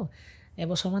থাকিলতো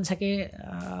এবছৰমান চাগে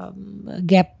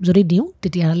গেপ যদি দিওঁ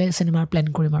তেতিয়াহ'লে চিনেমাৰ প্লেন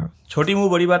কৰিম আৰু ছটি মোৰ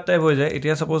বডি বাট টাইপ হৈ যায়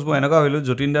এতিয়া ছাপ'জ মই এনেকুৱা হ'লোঁ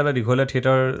যতীন দালৈ দীঘলীয়া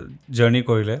থিয়েটাৰ জাৰ্ণি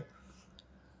কৰিলে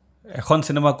এখন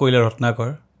চিনেমা কৰিলে ৰত্নাকৰ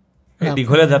এই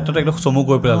দীঘলীয়া যাত্ৰাটো একদম চমু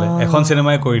কৰি পেলালে এখন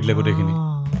চিনেমাই কৰি দিলে গোটেইখিনি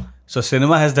so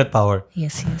cinema has that power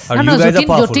yes and you guys are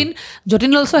powerful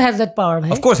Jotin also has that power bhai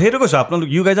of course heto koiso apnalok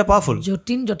you guys are powerful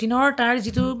Jotinor tar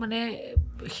jitu mane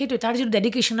heto tar jitu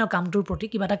dedication ar kam tur proti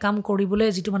kiba ta kam koribole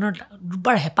jitu manor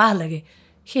dubar hepa lage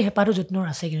he hepa ro Jotinor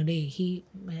ase kinu dei hi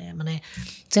mane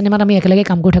cinema ami ekelage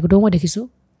kam kori thakuto moi dekhisu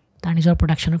tar nijor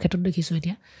production or khetot dekhisu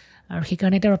etia ar he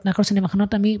karone eta Ratnakor cinema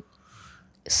khanot ami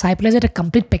sai pele je eta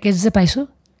complete package je paisu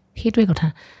heto e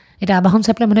kotha eta abahon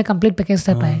sai pele mane complete package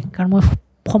ta pai karon moi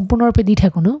সম্পূৰ্ণৰূপে দি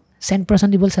থাকো ন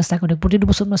 100% দিবলৈ চেষ্টা কৰোঁ প্ৰতিটো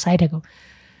বছৰ মই চাই থাকো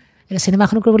এটা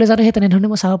চিনেমাখন কৰিবলৈ যাওঁতে সেই তেনেধৰণে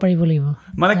মই চাব পাৰিব লাগিব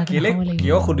মানে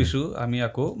কিয় সুধিছোঁ আমি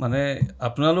আকৌ মানে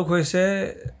আপোনালোক হৈছে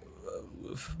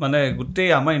মানে গোটেই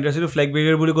আমাৰ ইণ্ডাষ্ট্ৰিটো ফ্লেগ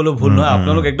বেৰিয়াৰ বুলি ক'লেও ভুল নহয়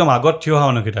আপোনালোক একদম আগত থিয় হোৱা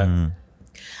মানুহকেইটা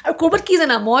আৰু ক'ৰবাত কি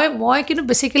জানা মই কিন্তু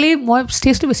বেচিকেলি মই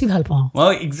ষ্টেজটো বেছি ভাল পাওঁ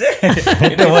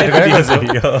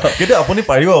কিন্তু আপুনি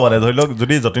পাৰিব মানে ধৰি লওক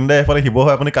যদি যতীন দাই এফালে শিৱ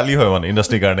হয় আপুনি কালি হয় মানে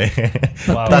ইণ্ডাষ্ট্ৰিৰ কাৰণে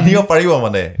টানিব পাৰিব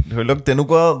মানে ধৰি লওক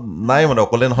তেনেকুৱা নাই মানে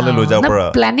অকলে নহ'লে লৈ যাব পৰা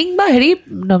প্লেনিং বা হেৰি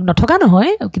নথকা নহয়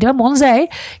কেতিয়াবা মন যায়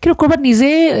কিন্তু ক'ৰবাত নিজে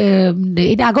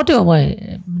এতিয়া আগতেও মই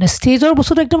মানে ষ্টেজৰ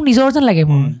বস্তুটো একদম নিজৰ যেন লাগে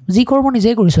মোৰ যি কৰোঁ মই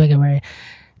নিজেই কৰিছোঁ একেবাৰে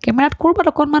কেমেৰাত ক'ৰবাত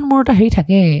অকণমান মোৰ এটা হেৰি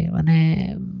থাকে মানে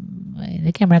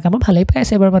কেমেৰা কামত ভালেই পাই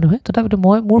আছে এবাৰ মানুহে তথাপিতো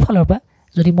মই মোৰ ফালৰ পৰা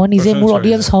যদি মই নিজে মোৰ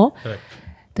অডিয়েঞ্চ হওঁ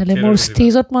তেতিয়াহ'লে মোৰ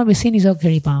ষ্টেজত মই বেছি নিজক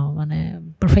হেৰি পাওঁ মানে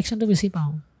পাৰফেকশ্যনটো বেছি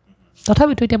পাওঁ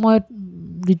তথাপিতো এতিয়া মই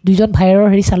দুজন ভাইৰৰ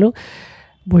হেৰি চালোঁ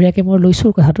বঢ়িয়াকৈ মই লৈছোঁ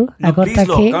কথাটো আগত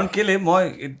থাকে কাৰণ কেলে মই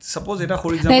ছাপ'জ এটা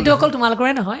সৰু এইটো অকল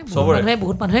তোমালোকৰে নহয় মানুহে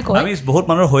বহুত মানুহে কয় আমি বহুত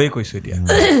মানুহৰ হৈয়ে কৈছোঁ এতিয়া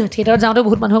থিয়েটাৰত যাওঁতে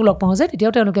বহুত মানুহক লগ পাওঁ যে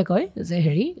তেতিয়াও তেওঁলোকে কয় যে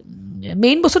হেৰি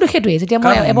মেইন বস্তুটো সেইটোৱে যেতিয়া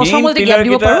মই এবছৰ মই গেপ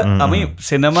দিব পাৰোঁ আমি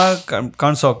চিনেমা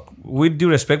কাৰণ চাওক উইথ ডিউ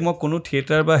ৰেচপেক্ট মই কোনো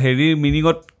থিয়েটাৰ বা হেৰি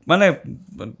মিনিঙত মানে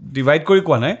ডিভাইড কৰি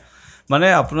কোৱা নাই মানে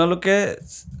আপোনালোকে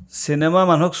চিনেমা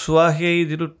মানুহক চোৱা সেই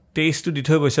যিটো টেষ্টটো দি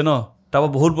থৈ গৈছে ন তাৰপৰা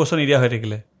বহুত বছৰ নিদিয়া হৈ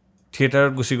থাকিলে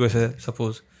থিয়েটাৰত গুচি গৈছে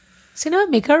ছাপ'জ চিনেমা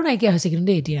মেকাৰো নাইকিয়া হৈছে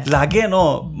কিন্তু এতিয়া লাগে ন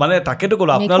মানে তাকেতো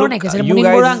ক'লো আপোনালোক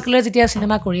আংকলে যেতিয়া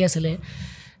চিনেমা কৰি আছিলে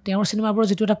তেওঁৰ চিনেমাবোৰৰ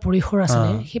যিটো এটা পৰিসৰ আছিলে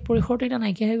সেই পৰিসৰটো এতিয়া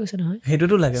নাইকিয়া হৈ গৈছে নহয়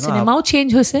সেইটোতো লাগে ন চিনেমাও চেঞ্জ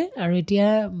হৈছে আৰু এতিয়া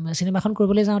চিনেমাখন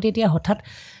কৰিবলৈ যাওঁতে এতিয়া হঠাৎ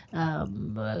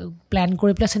প্লেন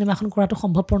কৰি পেলাই চিনেমাখন কৰাটো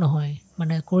সম্ভৱপৰ নহয়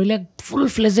মানে কৰিলে ফুল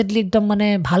ফ্লেজেডলি একদম মানে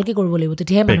ভালকৈ কৰিব লাগিব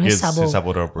তেতিয়াহে মানুহে চাব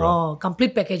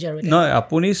কমপ্লিট পেকেজ আৰু নহয়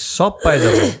আপুনি চব পাই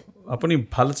যাব আপুনি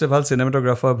ভালছে ভাল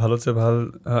চিনেমাটোগ্ৰাফাৰ ভালছে ভাল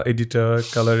এডিটাৰ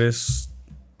কালাৰিষ্ট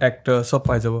এক্টৰ চব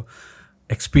পাই যাব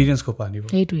এক্সপিৰিয়েঞ্চ ক'ৰ পৰা আনিব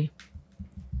সেইটোৱে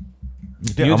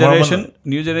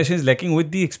new generation is lacking with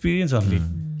the experience only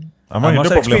amar hetu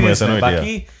problem hoise no etia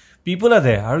baki people are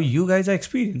there and you guys are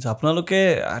experienced apnaloke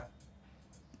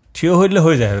thio hoile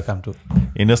hoy jay har kam to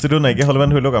industry to naike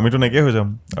holban hoilok ami to naike hoy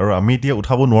jam aru ami etia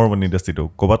uthabo nor mane industry to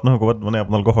kobat no kobat mane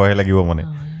apnalok hoye lagibo mane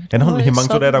enhon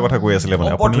himangsu da eta kotha koi asile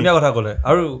mane apuni dunia kotha kole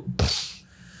aru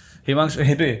himangsu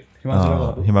hetue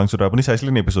Himanshu আপুনি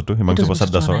চাইছিলে নে এপিসোডটো হিমাংশু প্ৰসাদ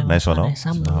দাসৰ নাইছো ন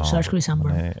search কৰি চাম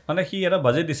মানে কি এটা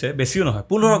budget দিছে বেছিও নহয়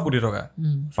 15 কোটি টকা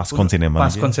 5খন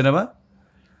চিনেমা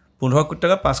 15 কোটি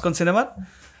টকা 5খন চিনেমাত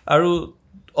আৰু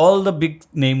all the big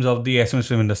names of the Assamese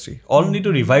film industry all need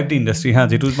to revive the industry ha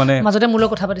যেটো মানে মাজতে মূল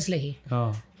কথা পাতিছিলে হি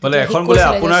বলে এখন বলে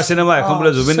আপোনাৰ চিনেমা এখন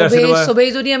বলে জুবিনদাৰ চিনেমা সবেই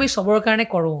যদি আমি সবৰ কাৰণে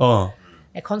কৰো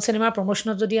এখন চিনেমাৰ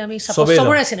প্ৰমোশনত যদি আমি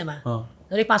সবৰে চিনেমা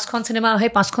যদি 5খন চিনেমা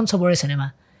হয় 5খন সবৰে চিনেমা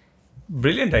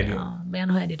ব্ৰিলিয়েণ্ট আইডিয়া বেয়া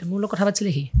নহয় আইডিয়াটো মোৰ লগত কথা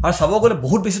পাতিছিলে সি আৰু চাব গ'লে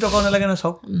বহুত বেছি টকা নালাগে ন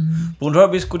চাওক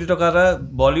 15-20 কোটি টকা এটা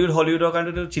বলিউড হলিউডৰ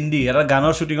কাৰণেতো চিন্দি এটা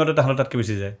গানৰ শ্বুটিঙতে তাহাঁতৰ তাতকৈ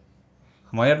বেছি যায়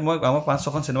আমাৰ ইয়াত আমাৰ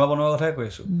 5-6খন চিনেমা বনোৱাৰ কথাই কৈ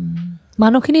আছোঁ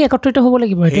মানুহখিনি একত্ৰিত হ'ব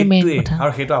লাগিব সেইটো মেইন কথা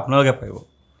আৰু সেইটো আপোনালোকে পাৰিব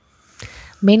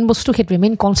মেইন বস্তু সেইটোৱে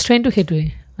মেইন কনষ্ট্ৰেইনটো সেইটোৱে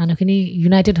মানুহখিনি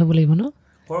ইউনাইটেড হ'ব লাগিব ন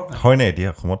হয় নাই এতিয়া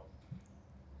অসমত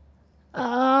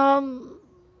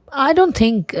I don't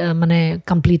think মানে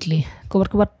কমপ্লিটলি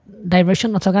ক'ৰবাত ডাইভাৰ্সন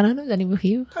নথকা নহয় জানিব সি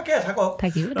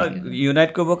থাকিব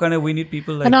ইউনাইট কৰিবৰ কাৰণে উই নিড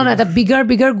পিপল লাইক নহয় এটা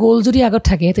বিগাৰ গ'ল যদি আগত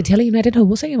থাকে তেতিয়াহ'লে ইউনাইটেড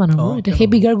হ'ব চাগে মানুহবোৰ এতিয়া সেই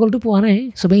বিগাৰ গ'লটো পোৱা নাই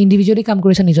চবেই ইণ্ডিভিজুৱেলি কাম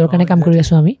কৰিছে নিজৰ কাৰণে কাম কৰি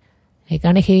আছোঁ আমি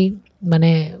সেইকাৰণে সেই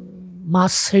মানে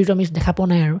মাছ হেৰিটো আমি দেখা পোৱা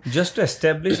নাই আৰু just to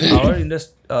establish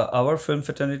our film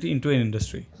fraternity into an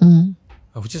industry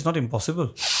which is not impossible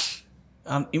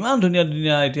ইমান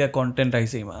ধুনীয়া এতিয়া কণ্টেণ্ট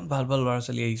আহিছে ইমান ভাল ল'ৰা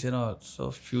ছোৱালী আহিছে ন চ'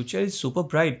 future is super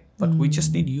bright but we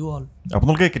just need U all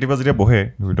আপোনালোকে কেতিয়াবা যেতিয়া বহে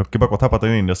কিবা কথা পাতে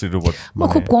ইণ্ডাষ্ট্ৰিটোৰ ওপৰত মই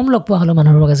খুব কম লগ পোৱা হ'লোঁ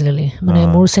মানুহবোৰক আজিকালি মানে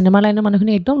মোৰ চিনেমা লাইনৰ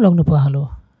মানুহখিনি একদম লগ নোপোৱা হ'লোঁ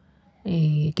এই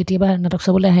কেতিয়াবা নাটক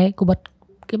চাবলৈ আহে ক'ৰবাত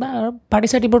কিবা পাৰ্টি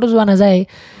চাৰ্টিবোৰতো যোৱা নাযায়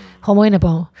সময়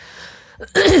নাপাওঁ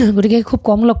গতিকে খুব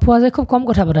কম লগ পোৱা যায় খুব কম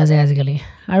কথা পতা যায় আজিকালি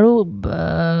আৰু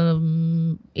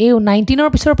এই 19ৰ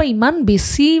পিছৰ পৰা ইমান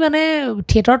বেছি মানে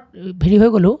থিয়েটাৰত হেৰি হৈ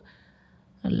গ'লোঁ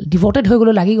ডিভটেড হৈ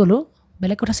গ'লোঁ লাগি গ'লোঁ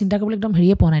বেলেগ কথা চিন্তা কৰিবলৈ একদম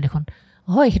হেৰিয়ে পোৱা নাই দেখোন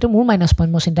হয় সেইটো মোৰ মাইনাছ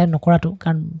পইণ্ট মই চিন্তা নকৰাটো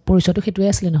কাৰণ পৰিচয়টো সেইটোৱে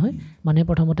আছিলে নহয় মানুহে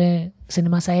প্ৰথমতে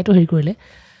চিনেমা চায়েতো হেৰি কৰিলে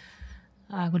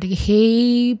গতিকে সেই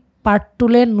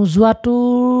পাৰ্টটোলৈ নোযোৱাটো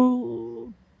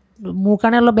মোৰ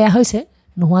কাৰণে অলপ বেয়া হৈছে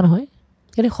নোহোৱা নহয়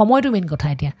কিন্তু সময়টো মেইন কথা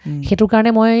এতিয়া সেইটোৰ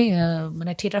কাৰণে মই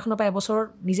মানে থিয়েটাৰখনৰ পৰা এবছৰ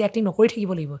নিজে এক্টিং নকৰি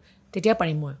থাকিব লাগিব তেতিয়া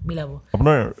পাৰিম মই মিলাব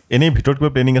আপোনাৰ এনেই ভিতৰত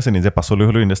কিবা প্লেনিং আছে নিজে পাছলৈ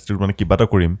হ'লেও ইণ্ডাষ্ট্ৰীত মানে কিবা এটা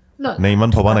কৰিম নে ইমান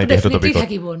ভবা নাই সেইটো টপিকত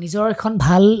থাকিব নিজৰ এখন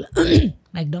ভাল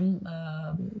একদম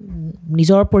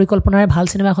নিজৰ পৰিকল্পনাৰে ভাল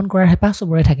চিনেমা এখন কৰাৰ হেঁপাহ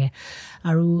চবৰে থাকে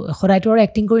আৰু সদায়তো আৰু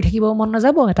এক্টিং কৰি থাকিব মন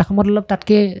নাযাব এটা সময়ত অলপ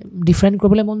তাতকৈ ডিফাৰেণ্ট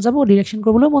কৰিবলৈ মন যাব ডিৰেকশ্যন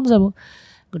কৰিবলৈও মন যাব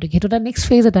গতিকে সেইটো এটা নেক্সট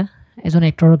ফেজ এটা এজন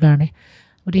এক্টৰৰ কাৰণে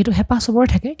গতিকে সেইটো হেঁপাহ চবৰে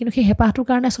থাকে কিন্তু সেই হেঁপাহটোৰ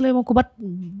কাৰণে আচলতে মই ক'ৰবাত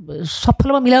চব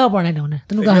ফালৰ পৰা মিলাব পৰা নাই তাৰমানে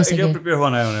তেনেকুৱা হৈছেগৈ আৰু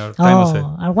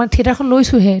অকণমান থিয়েটাৰখন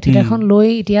লৈছোঁহে থিয়েটাৰখন লৈ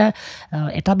এতিয়া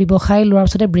এটা ব্যৱসায় লোৱাৰ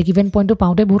পিছতে ব্ৰেক ইভেন পইণ্টটো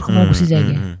পাওঁতে বহুত সময় গুচি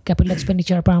যায়গৈ কেপিটেল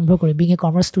এক্সপেণ্ডিচাৰৰ পৰা আৰম্ভ কৰি being A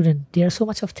commerce student there so'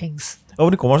 much of things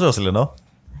আপুনি কমাৰ্চৰ আছিলে ন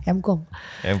M.Com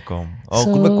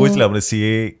কোনোবা কৈছিলে আপুনি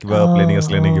CA কিবা প্লেনিং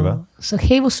আছিলে নে কিবা চ'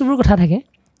 সেই বস্তুবোৰ কথা থাকে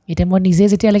এতিয়া মই নিজে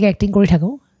যেতিয়ালৈকে এক্টিং কৰি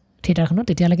থাকোঁ থিয়েটাৰখনত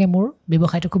তেতিয়ালৈকে মোৰ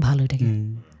ব্যৱসায়টো খুব ভাল হৈ থাকে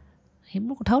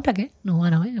সেইবোৰ কথাও থাকে নোহোৱা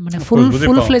নহয় মানে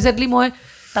ফুল ফ্লেজেডলি মই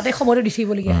তাতে সময়টো দি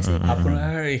থাকিবলগীয়া আছে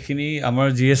আপোনাৰ এইখিনি আমাৰ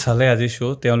যিয়ে চালে আজি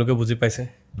শ্ব' তেওঁলোকে বুজি পাইছে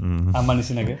আমাৰ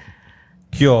নিচিনাকৈ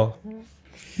কিয়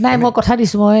নাই মই কথা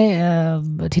দিছোঁ মই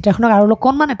থিয়েটাৰখনক আৰু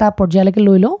অকণমান এটা পৰ্যায়লৈকে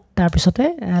লৈ লওঁ তাৰপিছতে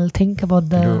আই থিংক এবাউট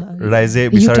দ্য ৰাইজে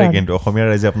বিচাৰে কিন্তু অসমীয়া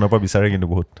ৰাইজে আপোনাৰ পৰা বিচাৰে কিন্তু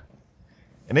বহুত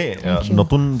এনেই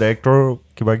নতুন ডাইৰেক্টৰ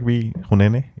কিবা কিবি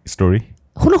শুনেনে ষ্টৰী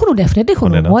শুনো ডেফিনেটলি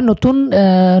শুনো মই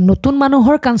নতুন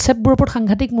মানুহৰ কনচেপ্টবোৰৰ ওপৰত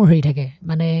সাংঘাতিক মোৰ হেৰি থাকে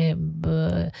মানে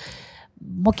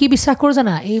মই কি বিশ্বাস কৰোঁ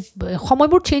জানা এই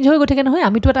সময়বোৰ চেঞ্জ হৈ গৈ থাকে নহয়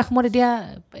আমিতো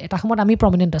এটা সময়ত আমি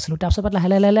প্ৰমিনেণ্ট আছিলোঁ তাৰপিছত লাহে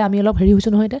লাহে আমি অলপ হেৰি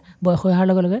হৈছোঁ নহয় এতিয়া বয়স হৈ অহাৰ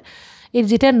লগে লগে এই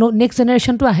যেতিয়া নেক্সট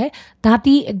জেনেৰেশ্যনটো আহে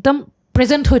তাহাঁতি একদম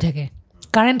প্ৰেজেণ্ট হৈ থাকে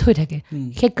কাৰেণ্ট হৈ থাকে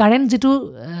সেই কাৰেণ্ট যিটো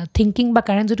থিংকিং বা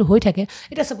কাৰেণ্ট যিটো হৈ থাকে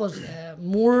এতিয়া ছাপ'জ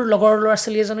মোৰ লগৰ ল'ৰা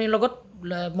ছোৱালী এজনীৰ লগত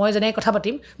মই যেনেকৈ কথা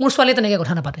পাতিম মোৰ ছোৱালীয়ে তেনেকৈ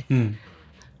কথা নাপাতে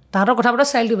তাহাঁতৰ কথা পতা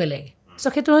ষ্টাইলটো বেলেগ চ'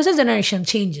 সেইটো হৈছে জেনেৰেশ্যন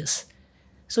চেঞ্জেছ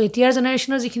চ' এতিয়াৰ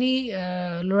জেনেৰেশ্যনৰ যিখিনি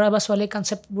ল'ৰা বা ছোৱালীয়ে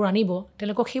কনচেপ্টবোৰ আনিব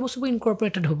তেওঁলোকক সেই বস্তুবোৰ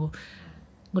ইনকৰ্পৰেটেড হ'ব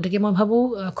গতিকে মই ভাবোঁ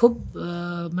খুব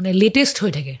মানে লেটেষ্ট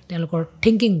হৈ থাকে তেওঁলোকৰ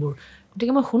থিংকিংবোৰ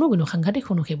গতিকে মই শুনো কিন্তু সাংঘাতিক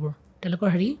শুনো সেইবোৰ তেওঁলোকৰ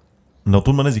হেৰি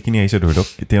নতুন মানে যিখিনি আহিছে ধৰি লওক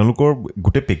তেওঁলোকৰ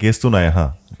গোটেই পেকেজটো নাই হা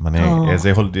মানে এজ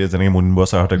এ হ'ল যেনেকৈ মুনিম্ব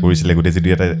ছাৰহঁতে কৰিছিলে গোটেই যিটো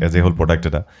এটা এজ এ হ'ল প্ৰডাক্ট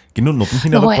এটা কিন্তু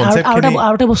নতুনখিনি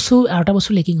আৰু এটা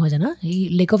বস্তু লেকিং হয় জানা এই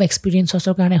লেক অফ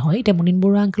এক্সপিৰিয়েঞ্চৰ কাৰণে হয় এতিয়া মুনিম্ব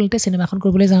আংকলতে চিনেমাখন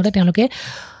কৰিবলৈ যাওঁতে তেওঁলোকে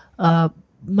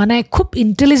মানে খুব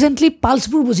ইণ্টেলিজেণ্টলি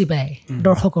পাল্চবোৰ বুজি পায়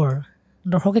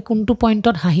দৰ্শকে কোনটো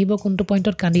পইণ্টত হাঁহিব কোনটো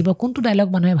পইণ্টত কান্দিব কোনটো ডাইলগ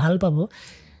মানুহে ভাল পাব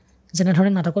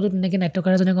যেনেধৰণে নাটকতো তেনেকৈ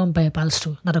নাট্যকাৰ এজনে গম পায় পাল্চটো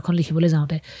নাটকখন লিখিবলৈ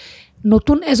যাওঁতে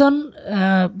নতুন এজন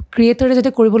ক্ৰিয়েটৰে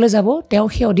যেতিয়া কৰিবলৈ যাব তেওঁ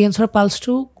সেই অডিয়েঞ্চৰ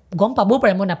পাল্চটো গম পাবও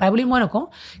পাৰে মই নাপায় বুলি মই নকওঁ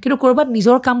কিন্তু ক'ৰবাত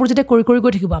নিজৰ কামবোৰ যেতিয়া কৰি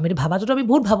গৈ থাকিব আমি ভাবাটোতো আমি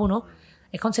বহুত ভাবোঁ ন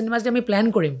এখন চিনেমা যদি আমি প্লেন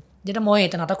কৰিম যেতিয়া মই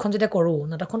এটা নাটকখন যেতিয়া কৰোঁ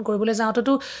নাটকখন কৰিবলৈ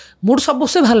যাওঁতেতো মোৰ চব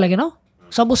বস্তুৱে ভাল লাগে ন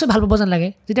চব বস্তুৱে ভাল পাব যেন লাগে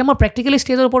যেতিয়া মই প্ৰেক্টিকেলি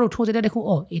ষ্টেজৰ ওপৰত উঠোঁ যেতিয়া দেখোঁ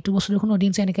এইটো বস্তু দেখোন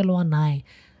অডিয়েঞ্চে এনেকৈ লোৱা নাই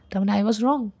তাৰমানে আই ৱাজ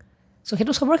ৰং চ'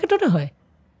 সেইটো চবৰে ক্ষেত্ৰতে হয়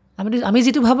আমি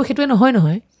যিটো ভাবোঁ সেইটোৱে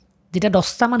নহয় যেতিয়া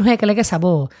 10টা মানুহে একেলগে চাব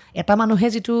এটা মানুহে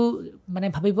যিটো মানে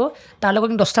ভাবিব তাৰ লগত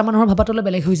 10টা মানুহৰ ভাবাটোলৈ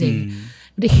বেলেগ হৈ যায়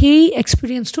গতিকে সেই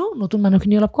এক্সপিৰিয়েঞ্চটো নতুন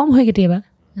মানুহখিনি অলপ কম হয় কেতিয়াবা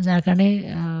যাৰ কাৰণে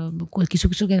কিছু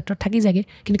ক্ষেত্ৰত থাকি যায়গৈ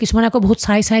কিন্তু কিছুমানে আকৌ বহুত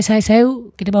চাইও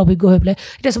কেতিয়াবা অভিজ্ঞ হৈ পেলাই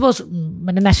এতিয়া চাপ'জ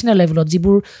মানে নেশ্যনেল লেভেলত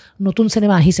যিবোৰ নতুন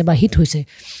চিনেমা আহিছে বা হিট হৈছে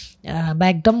বা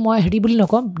একদম মই হেৰি বুলি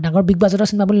নকওঁ ডাঙৰ বিগ বাজেটৰ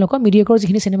চিনেমা বুলি নকওঁ মিডিয়েকৰ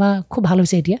যিখিনি চিনেমা খুব ভাল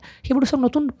হৈছে এতিয়া সেইবোৰতো চব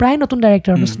প্ৰায় নতুন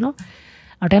ডাইৰেক্টৰ ন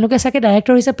আৰু তেওঁলোকে চাগে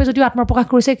ডাইৰেক্টৰ হিচাপে যদিও আত্মপ্ৰকাশ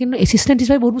কৰিছে কিন্তু এছিষ্টেণ্ট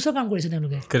হিচাপে বহুত বছৰ কাম কৰিছে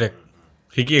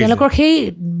তেওঁলোকৰ সেই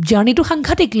জাৰ্ণিটো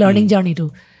সাংঘাতিক লাৰ্ণিং জাৰ্ণিটো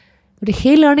গতিকে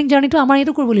সেই লাৰ্ণিং জাৰ্ণিটো আমাৰ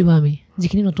এইটো কৰিব লাগিব আমি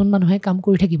যিখিনি নতুন মানুহে কাম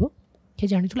কৰি থাকিব সেই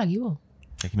জাৰ্ণিটো লাগিব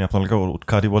সেইখিনি আপোনালোকে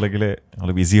উৎসাহ দিব লাগিলে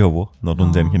অলপ ইজি হ'ব নতুন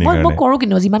যেনখিনি মই কৰোঁ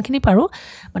কিন্তু যিমানখিনি পাৰোঁ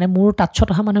মানে মোৰ টাচত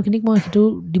অহা মানুহখিনিক মই সেইটো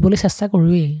দিবলৈ চেষ্টা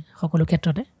কৰোঁৱেই সকলো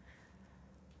ক্ষেত্ৰতে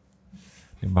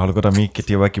ভাল কথা আমি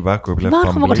কেতিয়াবা কিবা কৰিবলৈ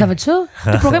কথা পাতিছোঁ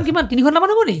প্ৰগ্ৰাম কিমান 3 ঘণ্টামান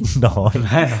হ'ব নি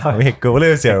আমি ক'বলৈ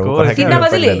হৈছে আৰু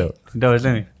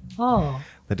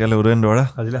তেতিয়াহ'লে উদয়ন দৰা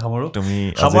আজিলৈ সামৰোঁ তুমি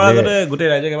আমাৰ আগতে গোটেই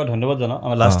ৰাইজক এবাৰ ধন্যবাদ জনাওঁ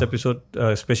আমাৰ লাষ্ট এপিছ'ড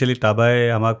স্পেচিয়েলি টাবাই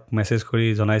আমাক মেছেজ কৰি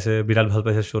জনাইছে বিৰাট ভাল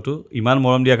পাইছে শ্ব'টো ইমান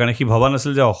মৰম দিয়াৰ কাৰণে সি ভবা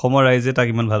নাছিল যে অসমৰ ৰাইজে তাক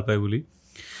ইমান ভাল পায় বুলি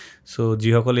চ'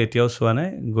 যিসকলে এতিয়াও চোৱা নাই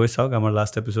গৈ চাওক আমাৰ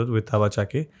লাষ্ট এপিছ'ড উইথ টাবা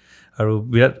চাকি আৰু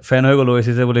বিৰাট ফেন হৈ গ'লোঁ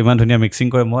হৈছে যে বোলে ইমান ধুনীয়া মিক্সিং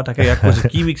কৰে মই তাকে ইয়াক কৈছোঁ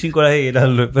কি মিক্সিং কৰা সেই এইডাল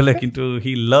লৈ পেলাই কিন্তু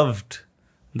হি loved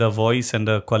the voice and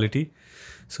the quality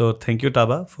so' thank U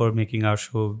টাবা for making hour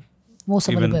show'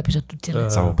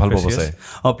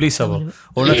 please চাব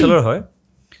অৰুণাচলৰ হয়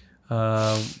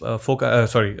ফ'ক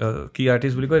চৰি কি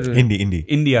আৰ্টিষ্ট বুলি কয়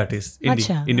ইণ্ডি আৰ্টিষ্ট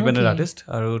ইণ্ডিপেণ্ডেণ্ট আৰ্টিষ্ট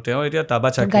আৰু তেওঁ এতিয়া টাবা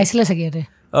চাকি গাইছিলে চাগে ইয়াতে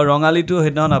ৰঙালীটো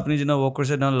সেইদিনাখন আপুনি যিদিনা ৱৰ্ক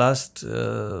কৰিছে সেইদিনাখন লাষ্ট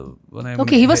মানে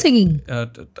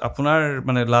আপোনাৰ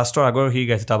মানে লাষ্টৰ আগৰ সি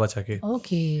গাইছে টাবা চাকি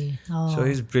চ'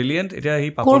 হি ইজ ব্ৰিলিয়েণ্ট এতিয়া সি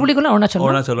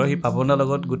অৰুণাচলৰ সি পাপনৰ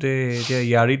লগত গোটেই এতিয়া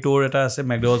ইয়াৰি ট'ৰ এটা আছে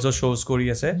মেকড'নাল্ডছৰ শ্ব'জ কৰি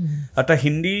আছে আৰু তাৰ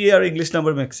হিন্দী আৰু ইংলিছ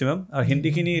নাম্বাৰ মেক্সিমাম আৰু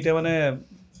হিন্দীখিনি এতিয়া মানে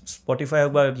স্পটিফাই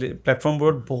হওক বা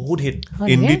প্লেটফৰ্মবোৰত বহুত হিট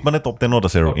ইণ্ডিত মানে টপ 10ত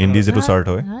আছে আৰু ইণ্ডি যিটো চাৰ্ট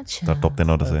হয় তাৰ টপ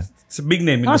 10ত আছে বিগ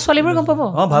নেম ছোৱালীবোৰ গম পাব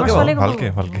ভালকে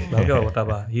পাব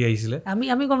তাৰপৰা সি আহিছিলে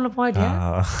আমি গম নাপাওঁ এতিয়া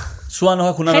চোৱা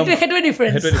নহয় শুনা সেইটোৱে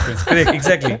ডিফাৰেঞ্চ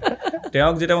এক্সেক্টলি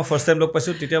তেওঁক যেতিয়া মই ফাৰ্ষ্ট টাইম লগ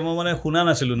পাইছোঁ তেতিয়া মই মানে শুনা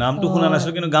নাছিলোঁ নামটো শুনা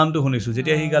নাছিলোঁ কিন্তু গানটো শুনিছোঁ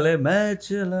যেতিয়া সি গালে মে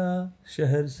চলা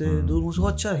শহৰ সে দূৰ মুঝে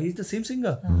আচ্ছা he is the same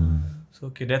singer so'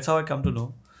 okay that's how I come to ন'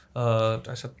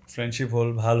 তাৰপিছত ফ্ৰেণ্ডশ্বিপ হ'ল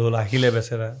ভাল হ'ল আহিলে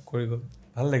বেচেৰা কৰি গ'ল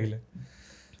ভাল লাগিলে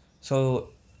চ'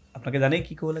 আপোনালোকে জানে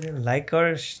কি ক'ব লাগে লাইকৰ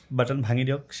বাটন ভাঙি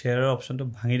দিয়ক শ্বেয়াৰৰ অপশ্যনটো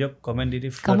ভাঙি দিয়ক কমেণ্ট দি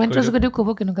ক'ব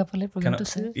কেনেকুৱা পালে প্ৰগ্ৰামটো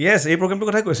য়েছ এই প্ৰগ্ৰামটোৰ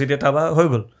কথাই কৈছোঁ এতিয়া তাৰপৰা হৈ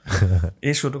গ'ল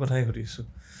এই শ্ব'টোৰ কথাই সুধিছোঁ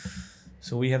চ'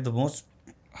 উই have the most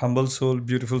humble চ'ল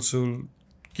beautiful চ'ল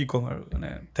কি ক'ম আৰু মানে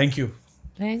থেংক ইউ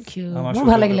মোৰ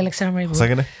ভাল লাগিলে লেকচাৰ মাৰি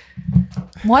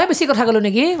মই বেছি কথা ক'লো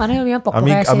নেকি মানে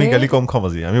আমি গালি কম খাম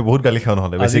আজি আমি বহুত গালি খাওঁ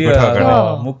নহ'লে বেছি কথা কাৰণে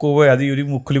মোক ক'বই আজি ইউৰি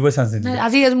মুখ খুলিবই চান্স নিদিয়ে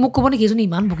আজি মোক ক'ব নেকি এজনী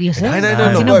ইমান বকি আছে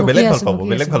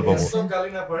বেলেগ ভাল পাব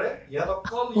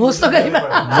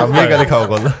আমি গালি খাওঁ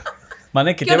অকল মানে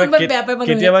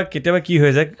কেতিয়াবা কি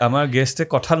হৈ যায় আমাৰ গেষ্টে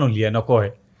কথা নলিয়াই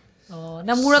নকয়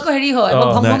মোৰ আকৌ হেৰি হয়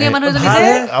ভংভঙীয়া মানুহ এজনী যে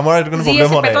আমাৰ এইটো কোনো প্ৰব্লেম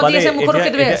হোৱা নাই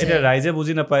এতিয়া ৰাইজে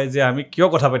বুজি নাপায় যে আমি কিয়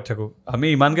কথা পাতি থাকোঁ আমি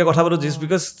ইমানকৈ কথা পাতোঁ জাষ্ট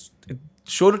বিকজ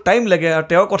শ্ব'ৰ টাইম লাগে আৰু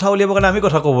তেওঁৰ কথা উলিয়াবৰ কাৰণে আমি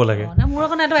কথা ক'ব লাগে মোৰ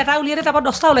কাৰণে এটা উলিয়াই তাৰপৰা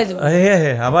 10টা ওলাই যাব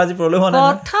সেয়েহে আমাৰ আজি প্ৰব্লেম হোৱা নাই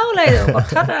কথা ওলাই যাব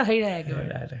কথাটা হেৰি নাই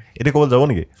একেবাৰে এতিয়া ক'ব যাব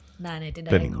নেকি নাই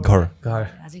এতিয়া ঘৰ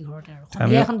আজি ঘৰতে আৰু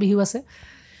সন্ধিয়া এখন বিহু আছে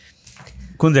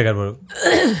কোন জেগাত বাৰু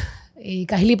এই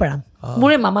কাহিলীপাৰা মোৰ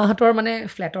এই মামাহঁতৰ মানে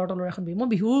ফ্লেটৰ তলৰ এখন বিহু মই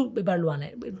বিহু এবাৰ লোৱা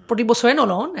নাই প্ৰতি বছৰে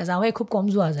নলওঁ নাযাওঁহে খুব কম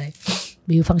যোৱা যায়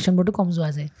বিহু ফাংচনবোৰতো কম যোৱা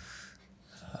যায়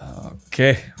okay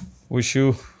wish U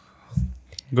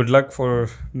good luck for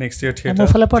next year theatre মোৰ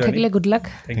ফালৰ পৰা থাকিলে গুড লাক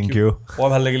থেংক ইউ বৰ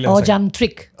ভাল লাগিলে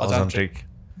অযান্ত্ৰিক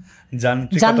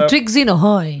যান্ত্ৰিক যি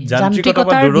নহয়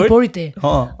যান্ত্ৰিকতাৰ বিপৰীতে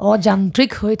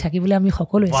অযান্ত্ৰিক হৈ থাকিবলৈ আমি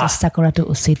সকলোৱে চেষ্টা কৰাটো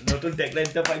উচিত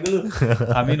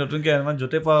আমি নতুনকৈ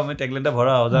য'তে পাওঁ আমি টেগলাইন এটা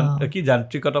ভৰা কি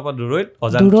যান্ত্ৰিকতাৰ পৰা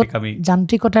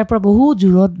যান্ত্ৰিকতাৰ পৰা বহু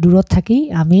দূৰত থাকি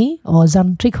আমি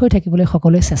অযান্ত্ৰিক হৈ থাকিবলৈ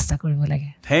সকলোৱে চেষ্টা কৰিব লাগে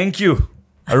থেংক ইউ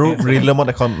আৰু ৰিলমত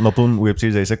এখন নতুন ৱেব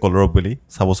ছিৰিজ আহিছে কলৰব বুলি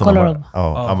চাবচোন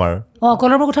আমাৰ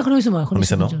কলৰবৰ কথা শুনিছোঁ মই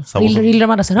শুনিছে ন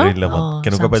ৰিলমত আছে ন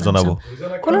কেনেকুৱা পাই জনাব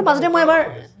কলৰ মাজতে মই এবাৰ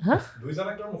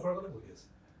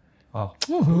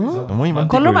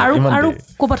কলৰব আৰু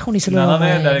ক'ৰবাত শুনিছিলোঁ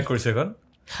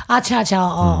আচ্ছা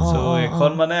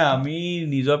এখন মানে আমি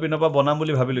নিজৰ পিনৰ পৰা বনাম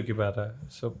বুলি ভাবিলোঁ কিবা এটা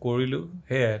চব কৰিলোঁ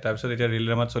সেয়াই তাৰপিছত এতিয়া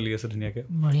ৰিলমত চলি আছে ধুনীয়াকৈ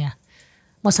বঢ়িয়া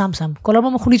মই চাম কলৰব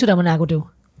মই শুনিছোঁ তাৰমানে আগতেও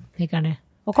সেইকাৰণে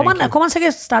অকমান চাগে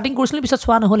ষ্টাৰ্টিং কৰিছিলোঁ পিছত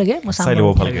চোৱা নহ'লেগে মই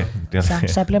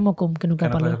চাই পেলাই মই ক'ম কেনেকুৱা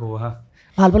পালে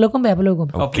ভাল পালেও ক'ম বেয়া পালেও ক'ম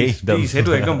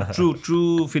সেইটো একদম ট্ৰু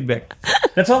ফিডবেক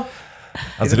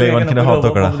আজিলৈ ইমানখিনি শব্দ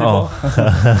কৰা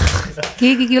কি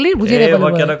ক'লি বুজি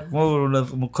নাপালোঁ মোৰ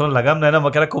মুখখনত লাগাম নাই ন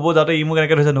মই কেইটা ক'ব যাওঁতে ই মোক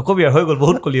এনেকৈ ধৰিছে নকবি আৰু হৈ গ'ল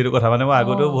বহুত ক'লি এইটো কথা মানে মই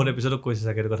আগতেও বহুত এপিছডত কৈছে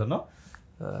চাগে এইটো কথা ন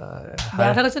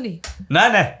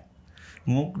নাই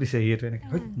মোক দিছে এইটো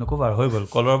এনেকৈ নক'বা আৰু হৈ গ'ল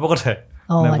কলৰবৰ কথাই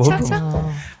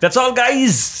That's all,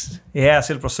 guys. Yeah,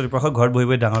 আছিল প্ৰস্তুতি প্ৰসংগ ঘৰত বহি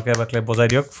বহি ডাঙৰকৈ এবাৰ ক্লেপ বজাই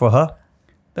দিয়ক for her.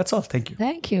 That's all. Thank you.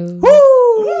 Thank you.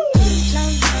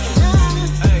 Woo!